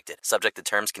coverage selected, subject to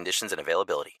terms, conditions, and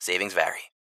availability. Savings vary.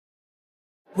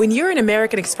 When you're an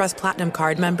American Express Platinum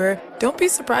card member, don't be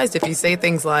surprised if you say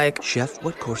things like, "Chef,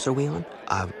 what course are we on?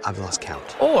 I've lost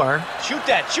count." Or, Shoot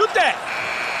that!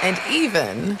 And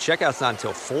even, Checkout's not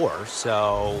until 4,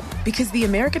 so... Because the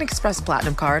American Express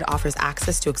Platinum Card offers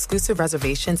access to exclusive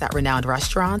reservations at renowned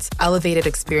restaurants, elevated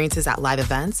experiences at live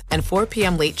events, and 4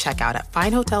 p.m. late checkout at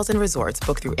fine hotels and resorts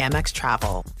booked through Amex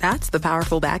Travel. That's the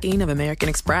powerful backing of American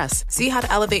Express. See how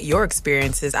to elevate your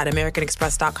experiences at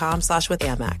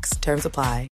americanexpress.com/withAmex. Terms apply.